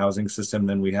failing housing system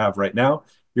than we have right now,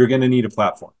 you're going to need a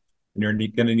platform. And you're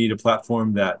going to need a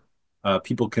platform that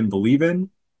people can believe in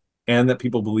and that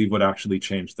people believe would actually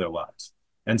change their lives.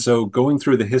 And so going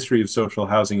through the history of social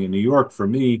housing in New York for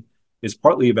me is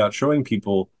partly about showing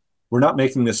people we're not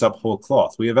making this up whole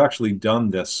cloth. We have actually done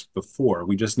this before.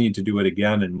 We just need to do it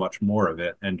again and much more of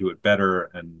it and do it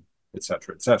better and et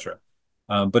cetera, et cetera.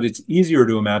 But it's easier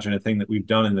to imagine a thing that we've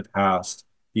done in the past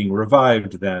being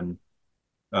revived than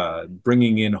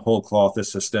bringing in whole cloth a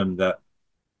system that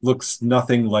looks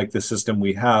nothing like the system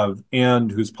we have and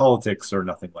whose politics are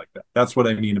nothing like that. That's what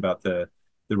I mean about the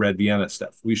Red Vienna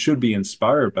stuff. We should be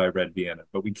inspired by Red Vienna,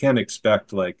 but we can't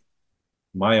expect like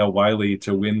Maya Wiley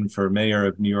to win for mayor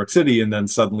of New York City and then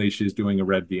suddenly she's doing a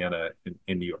Red Vienna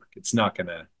in New York. It's not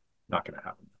gonna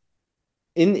happen.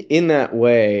 In that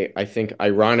way, I think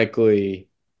ironically,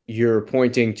 you're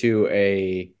pointing to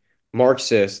a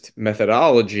Marxist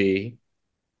methodology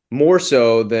more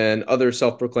so than other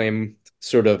self-proclaimed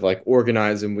sort of like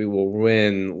organize and we will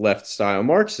win left style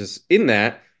Marxists in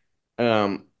that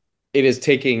um, it is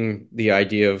taking the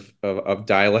idea of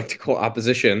dialectical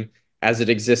opposition as it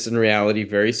exists in reality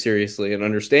very seriously and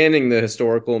understanding the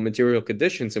historical and material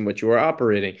conditions in which you are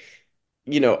operating.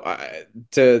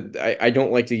 I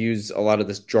don't like to use a lot of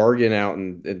this jargon out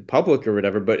in public or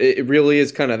whatever, but it really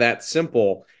is kind of that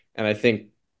simple. And I think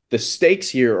the stakes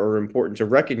here are important to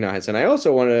recognize. And I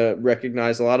also want to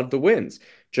recognize a lot of the wins.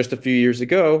 Just a few years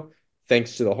ago,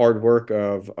 thanks to the hard work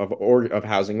of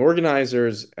housing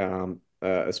organizers,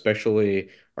 especially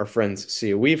our friends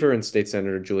Sia Weaver and State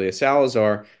Senator Julia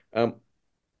Salazar,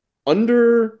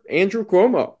 under Andrew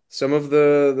Cuomo, some of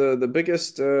the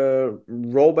biggest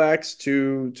rollbacks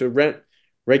to rent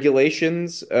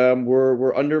regulations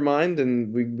were undermined,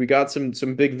 and we got some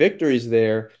big victories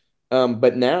there.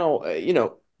 But now,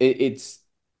 it's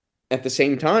at the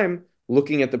same time,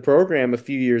 looking at the program a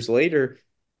few years later,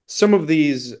 some of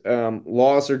these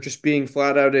laws are just being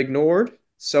flat out ignored.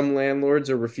 Some landlords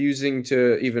are refusing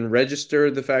to even register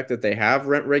the fact that they have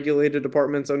rent regulated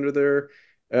apartments under their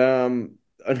um,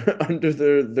 under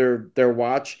their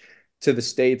watch to the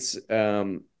state's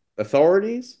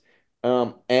authorities.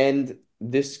 And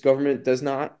this government does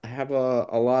not have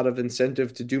a lot of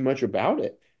incentive to do much about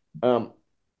it. Um,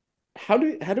 how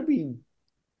do we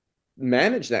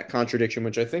manage that contradiction,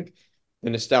 which I think the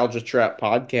Nostalgia Trap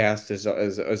podcast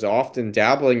is often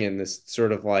dabbling in this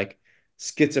sort of like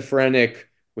schizophrenic.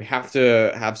 We have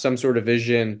to have some sort of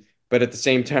vision, but at the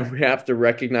same time, we have to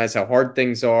recognize how hard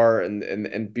things are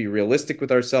and be realistic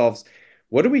with ourselves.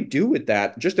 What do we do with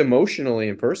that, just emotionally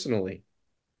and personally?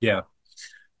 Yeah.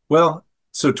 Well,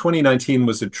 so 2019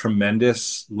 was a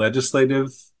tremendous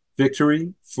legislative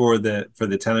victory for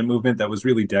the tenant movement that was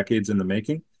really decades in the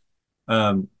making.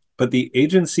 But the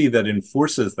agency that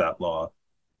enforces that law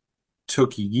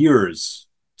took years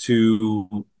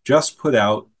to just put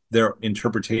out their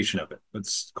interpretation of it.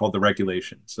 It's called the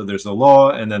regulation. So there's the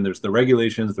law, and then there's the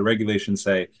regulations. The regulations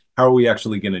say, how are we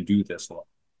actually going to do this law?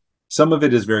 Some of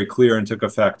it is very clear and took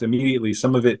effect immediately.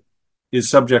 Some of it is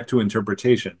subject to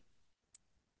interpretation.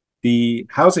 The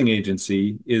housing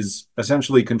agency is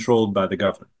essentially controlled by the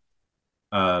governor.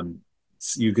 Um,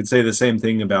 you could say the same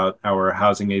thing about our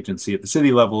housing agency at the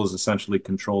city level is essentially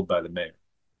controlled by the mayor.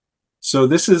 So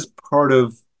this is part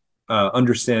of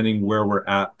understanding where we're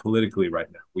at politically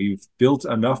right now. We've built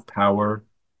enough power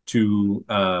to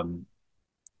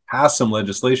pass some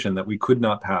legislation that we could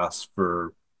not pass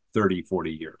for 30,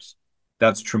 40 years.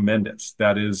 That's tremendous.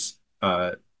 That is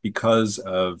because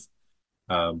of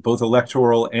both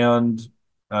electoral and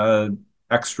uh,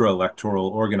 extra electoral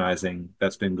organizing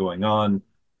that's been going on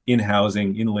in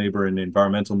housing, in labor, and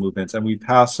environmental movements. And we've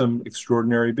passed some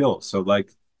extraordinary bills. So,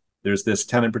 like, there's this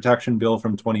tenant protection bill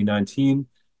from 2019.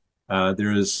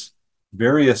 There's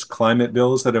various climate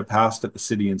bills that have passed at the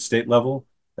city and state level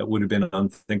that would have been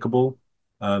unthinkable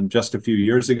just a few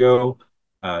years ago.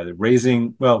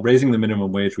 Raising the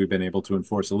minimum wage, we've been able to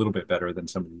enforce a little bit better than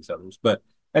some of these others. But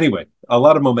anyway, a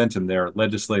lot of momentum there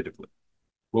legislatively.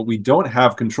 What we don't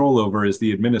have control over is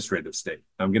the administrative state.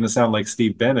 I'm going to sound like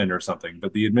Steve Bannon or something,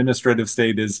 but the administrative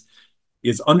state is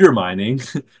undermining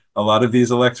a lot of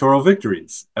these electoral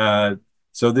victories.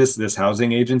 So this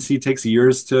housing agency takes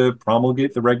years to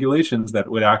promulgate the regulations that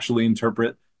would actually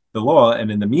interpret the law,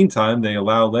 and in the meantime, they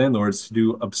allow landlords to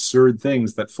do absurd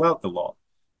things that flout the law,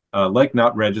 like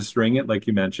not registering it, like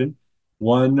you mentioned.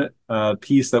 One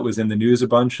piece that was in the news a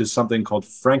bunch is something called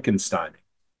Frankenstein,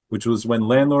 which was when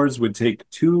landlords would take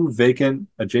two vacant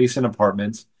adjacent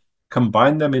apartments,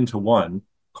 combine them into one,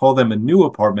 call them a new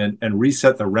apartment, and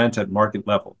reset the rent at market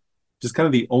level. Just kind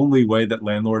of the only way that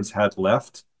landlords had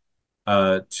left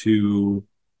to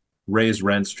raise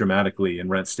rents dramatically in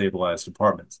rent stabilized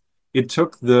apartments. It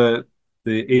took the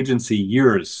agency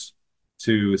years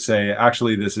to say,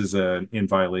 actually, this is in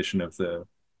violation of the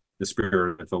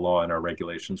spirit of the law, and our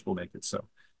regulations will make it so.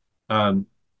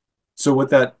 So what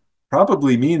that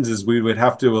probably means is we would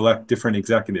have to elect different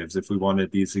executives if we wanted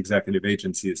these executive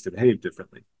agencies to behave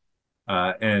differently.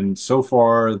 And so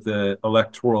far, the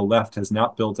electoral left has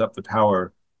not built up the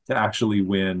power to actually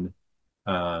win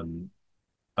a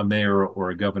mayor or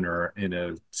a governor in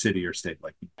a city or state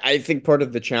like that. I think part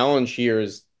of the challenge here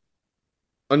is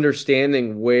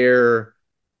understanding where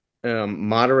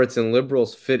moderates and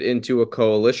liberals fit into a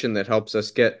coalition that helps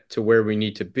us get to where we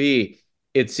need to be.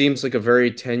 It seems like a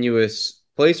very tenuous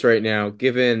place right now,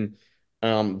 given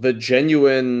the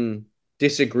genuine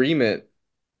disagreement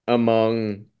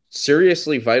among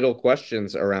seriously vital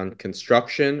questions around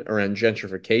construction, around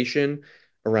gentrification,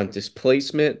 around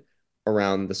displacement,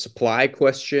 around the supply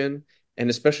question, and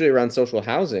especially around social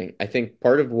housing. I think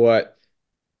part of what,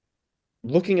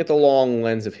 looking at the long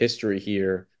lens of history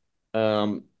here,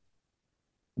 um,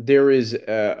 there is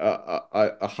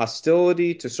a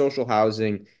hostility to social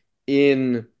housing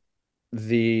in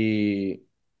the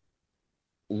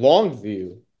long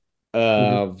view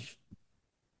Mhm. of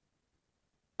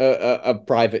a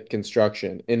private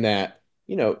construction in that,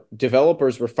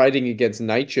 developers were fighting against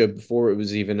NYCHA before it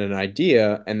was even an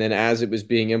idea. And then as it was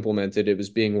being implemented, it was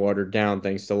being watered down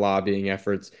thanks to lobbying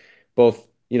efforts, both,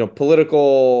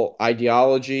 political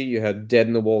ideology. You had dead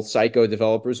in the wool psycho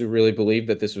developers who really believed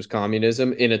that this was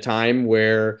communism in a time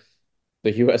where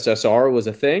the USSR was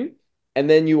a thing. And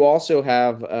then you also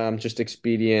have just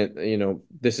expedient,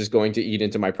 this is going to eat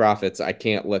into my profits. I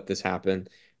can't let this happen.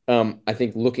 I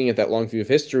think looking at that long view of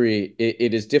history,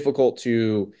 it is difficult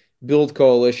to build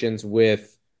coalitions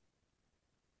with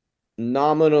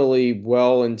nominally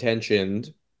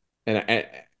well-intentioned and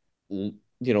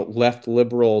left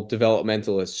liberal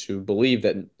developmentalists who believe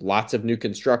that lots of new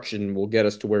construction will get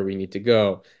us to where we need to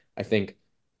go. I think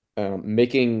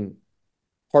making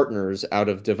partners out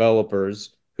of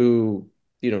developers who,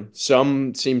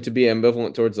 some seem to be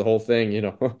ambivalent towards the whole thing.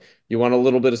 You want a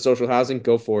little bit of social housing,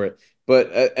 go for it.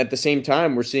 But at the same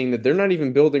time, we're seeing that they're not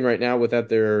even building right now without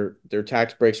their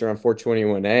tax breaks around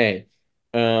 421A.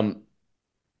 Um,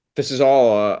 this is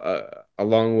all a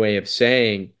long way of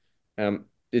saying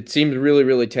it seems really,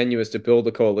 really tenuous to build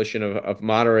a coalition of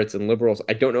moderates and liberals.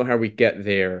 I don't know how we get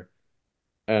there.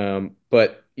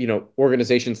 But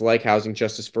organizations like Housing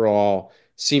Justice for All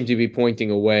seem to be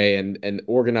pointing away and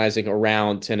organizing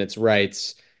around tenants'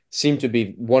 rights seem to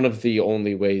be one of the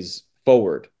only ways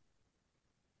forward.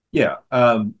 Yeah.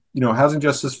 Housing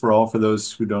Justice for All, for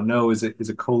those who don't know, is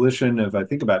a coalition of, I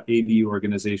think, about 80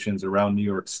 organizations around New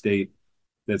York State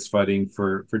that's fighting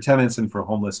for tenants and for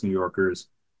homeless New Yorkers.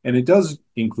 And it does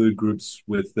include groups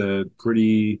with a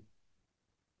pretty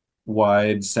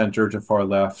wide center to far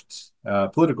left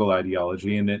political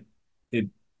ideology, and it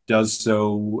does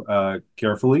so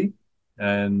carefully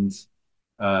and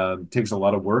takes a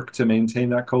lot of work to maintain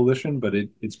that coalition, but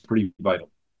it's pretty vital.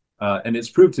 And it's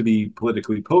proved to be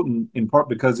politically potent in part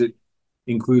because it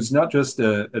includes not just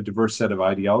a diverse set of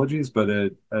ideologies, but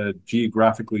a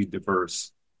geographically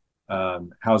diverse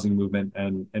housing movement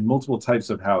and multiple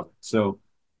types of housing. So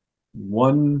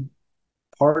one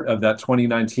part of that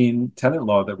 2019 tenant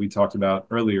law that we talked about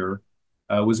earlier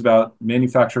was about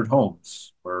manufactured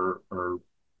homes or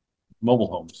mobile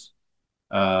homes.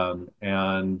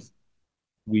 And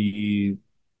we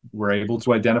were able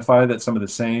to identify that some of the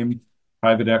same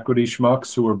private equity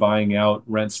schmucks who were buying out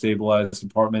rent stabilized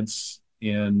apartments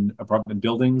in apartment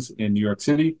buildings in New York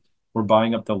City were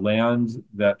buying up the land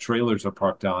that trailers are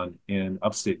parked on in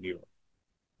upstate New York.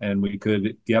 And we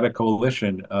could get a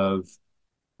coalition of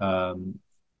um,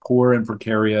 poor and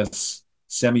precarious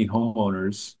semi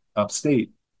homeowners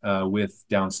upstate with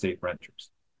downstate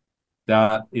renters.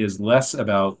 That is less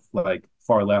about like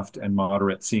far left and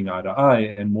moderate seeing eye to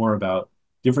eye and more about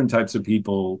different types of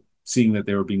people seeing that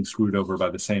they were being screwed over by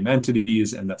the same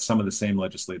entities and that some of the same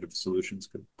legislative solutions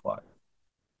could apply.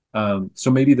 So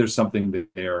maybe there's something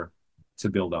there to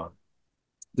build on.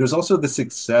 There's also the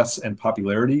success and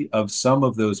popularity of some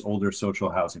of those older social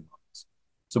housing models.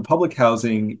 So public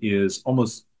housing is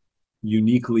almost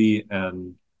uniquely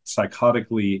and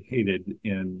psychotically hated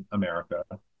in America,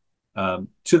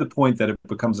 to the point that it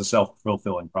becomes a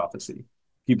self-fulfilling prophecy.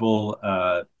 People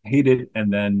hate it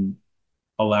and then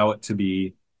allow it to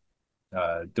be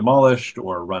demolished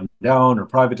or run down or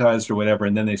privatized or whatever,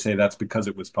 and then they say that's because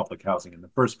it was public housing in the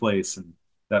first place, and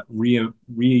that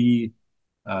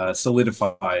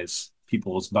solidifies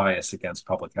people's bias against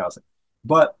public housing.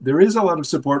 But there is a lot of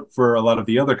support for a lot of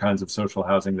the other kinds of social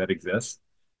housing that exists.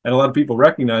 And a lot of people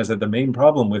recognize that the main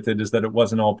problem with it is that it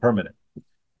wasn't all permanent.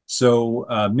 So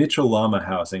Mitchell-Lama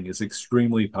housing is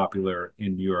extremely popular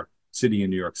in New York City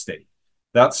and New York State.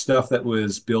 That's stuff that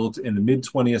was built in the mid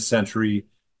 20th century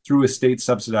through a state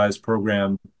subsidized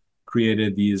program,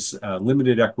 created these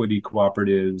limited equity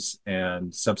cooperatives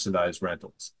and subsidized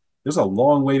rentals. There's a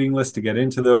long waiting list to get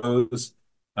into those.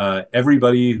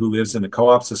 Everybody who lives in the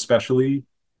co-ops, especially,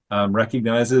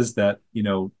 recognizes that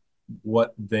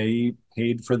what they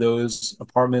paid for those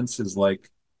apartments is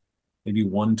like maybe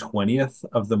 1/20th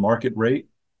of the market rate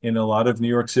in a lot of New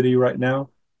York City right now.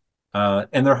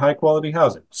 And they're high quality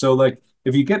housing. So like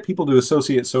if you get people to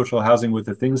associate social housing with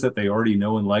the things that they already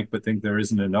know and like but think there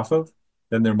isn't enough of,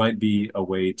 then there might be a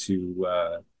way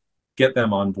to get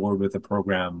them on board with a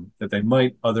program that they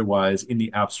might otherwise, in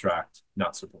the abstract,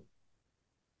 not support.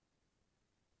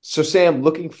 So, Sam,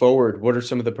 looking forward, what are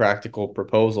some of the practical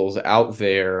proposals out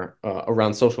there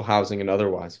around social housing and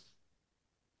otherwise?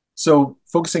 So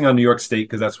focusing on New York State,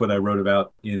 because that's what I wrote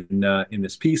about in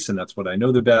this piece, and that's what I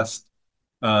know the best.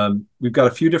 We've got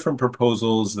a few different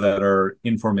proposals that are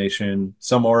in formation.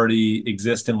 Some already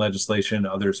exist in legislation,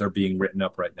 others are being written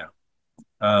up right now.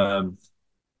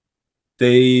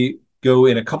 They go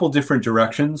in a couple different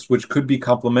directions, which could be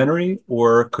complementary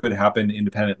or could happen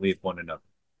independently of one another.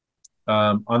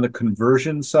 On the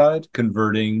conversion side,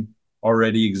 converting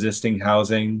already existing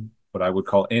housing, what I would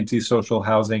call antisocial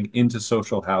housing, into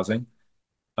social housing.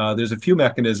 There's a few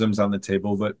mechanisms on the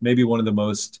table, but maybe one of the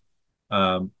most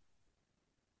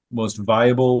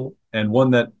viable, and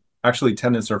one that actually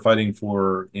tenants are fighting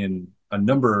for in a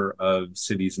number of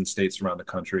cities and states around the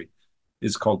country,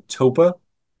 is called TOPA,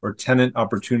 or Tenant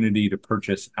Opportunity to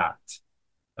Purchase Act.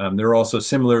 There are also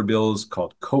similar bills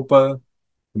called COPA,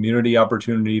 Community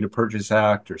Opportunity to Purchase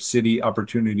Act, or City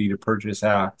Opportunity to Purchase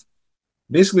Act.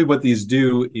 Basically, what these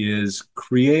do is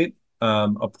create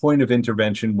a point of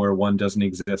intervention where one doesn't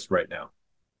exist right now.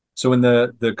 So in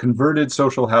the converted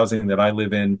social housing that I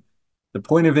live in, the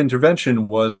point of intervention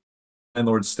was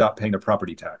landlords stop paying their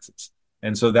property taxes.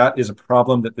 And so that is a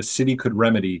problem that the city could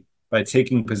remedy by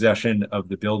taking possession of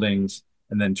the buildings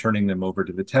and then turning them over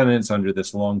to the tenants under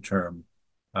this long-term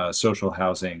social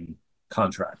housing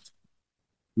contract.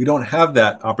 We don't have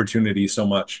that opportunity so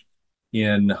much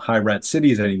in high rent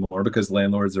cities anymore because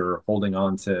landlords are holding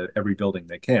on to every building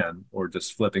they can or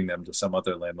just flipping them to some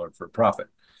other landlord for profit.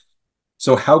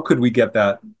 So how could we get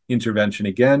that intervention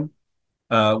again?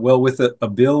 Well, with a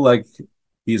bill like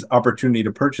these Opportunity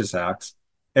to Purchase Acts,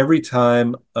 every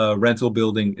time a rental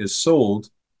building is sold,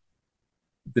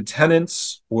 the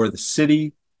tenants or the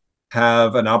city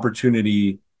have an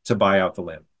opportunity to buy out the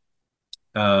land.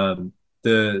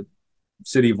 The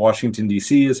city of Washington,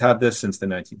 D.C. has had this since the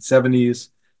 1970s.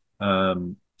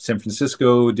 San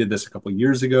Francisco did this a couple of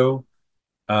years ago.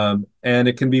 And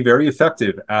it can be very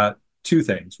effective at two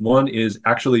things. One is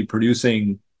actually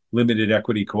producing limited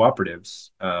equity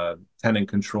cooperatives,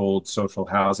 tenant-controlled social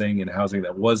housing and housing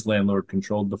that was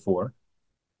landlord-controlled before.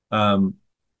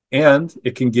 And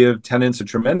it can give tenants a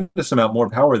tremendous amount more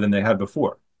power than they had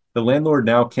before. The landlord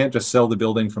now can't just sell the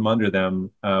building from under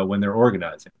them when they're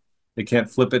organizing. They can't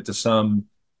flip it to some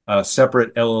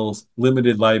separate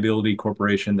limited liability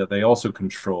corporation that they also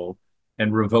control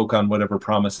and revoke on whatever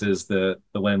promises the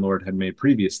landlord had made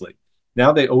previously.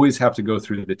 Now they always have to go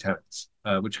through the tenants,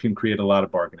 which can create a lot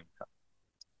of bargaining power.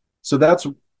 So that's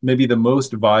maybe the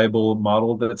most viable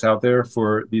model that's out there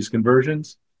for these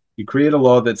conversions. You create a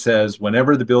law that says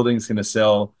whenever the building's going to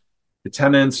sell, the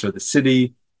tenants or the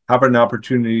city have an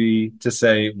opportunity to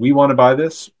say, we want to buy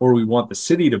this, or we want the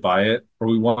city to buy it, or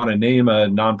we want to name a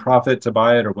nonprofit to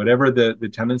buy it, or whatever the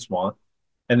tenants want.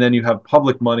 And then you have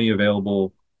public money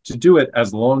available to do it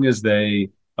as long as they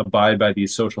abide by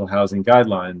these social housing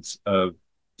guidelines of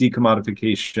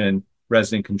decommodification,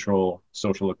 resident control,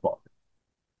 social equality.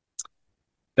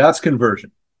 That's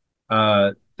conversion.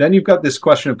 Then you've got this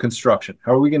question of construction.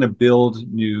 How are we going to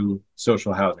build new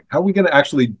social housing? How are we going to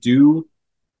actually do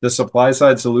the supply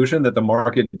side solution that the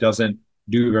market doesn't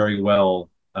do very well,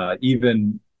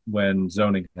 even when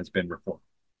zoning has been reformed?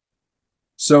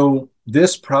 So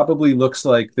this probably looks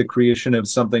like the creation of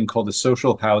something called a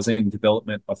social housing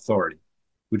development authority,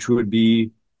 which would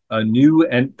be a new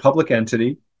public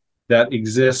entity that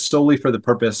exists solely for the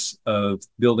purpose of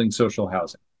building social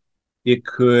housing. It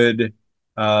could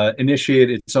initiate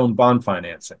its own bond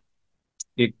financing.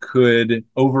 It could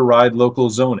override local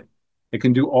zoning. It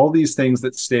can do all these things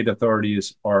that state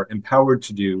authorities are empowered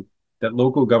to do that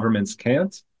local governments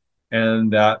can't,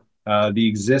 and that the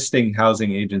existing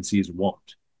housing agencies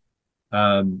won't.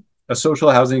 A social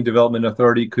housing development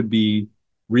authority could be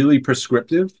really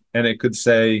prescriptive, and it could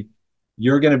say,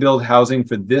 you're going to build housing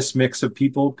for this mix of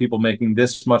people making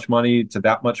this much money to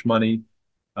that much money.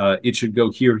 It should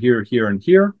go here, here, here, and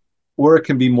here. Or it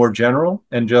can be more general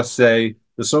and just say,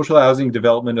 the Social Housing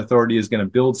Development Authority is going to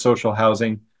build social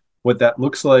housing. What that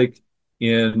looks like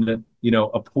in,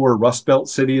 a poor Rust Belt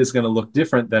city is going to look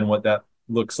different than what that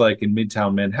looks like in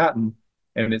Midtown Manhattan,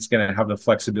 and it's going to have the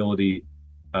flexibility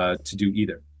to do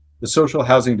either. The Social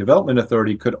Housing Development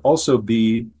Authority could also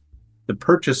be the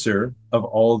purchaser of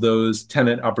all those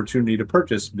tenant opportunity to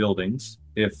purchase buildings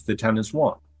if the tenants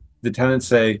want. The tenants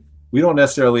say, we don't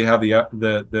necessarily have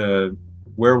the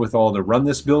wherewithal to run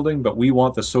this building, but we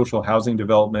want the Social Housing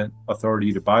Development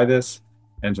Authority to buy this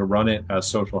and to run it as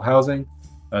social housing.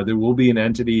 There will be an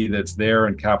entity that's there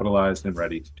and capitalized and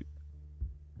ready to do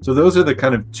that. So those are the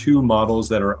kind of two models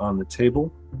that are on the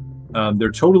table.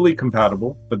 They're totally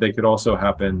compatible, but they could also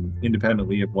happen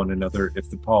independently of one another if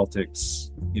the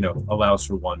politics, allows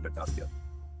for one but not the other.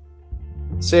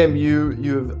 Sam,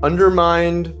 you've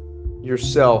undermined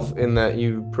yourself in that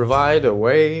you provide a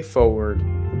way forward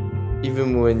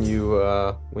even when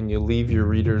you leave your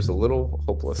readers a little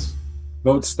hopeless.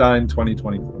 Vote Stein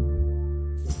 2024.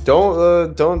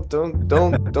 Don't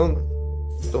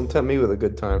tempt me with a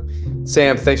good time.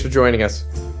 Sam, thanks for joining us.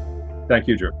 Thank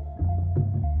you, Drew.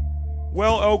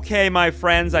 Well, okay, my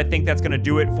friends, I think that's going to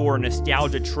do it for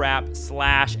Nostalgia Trap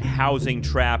 / Housing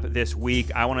Trap this week.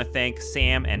 I want to thank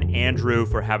Sam and Andrew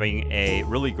for having a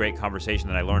really great conversation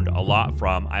that I learned a lot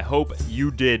from. I hope you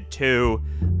did too.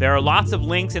 There are lots of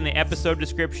links in the episode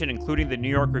description, including the New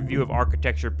York Review of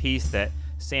Architecture piece that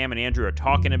Sam and Andrew are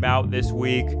talking about this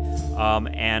week,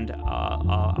 and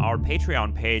our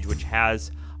Patreon page, which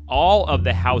has all of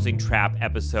the Housing Trap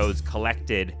episodes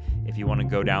collected if you want to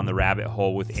go down the rabbit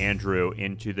hole with Andrew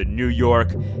into the New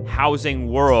York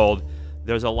housing world.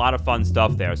 There's a lot of fun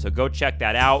stuff there, so go check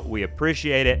that out. We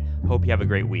appreciate it. Hope you have a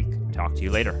great week. Talk to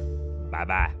you later.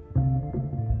 Bye-bye.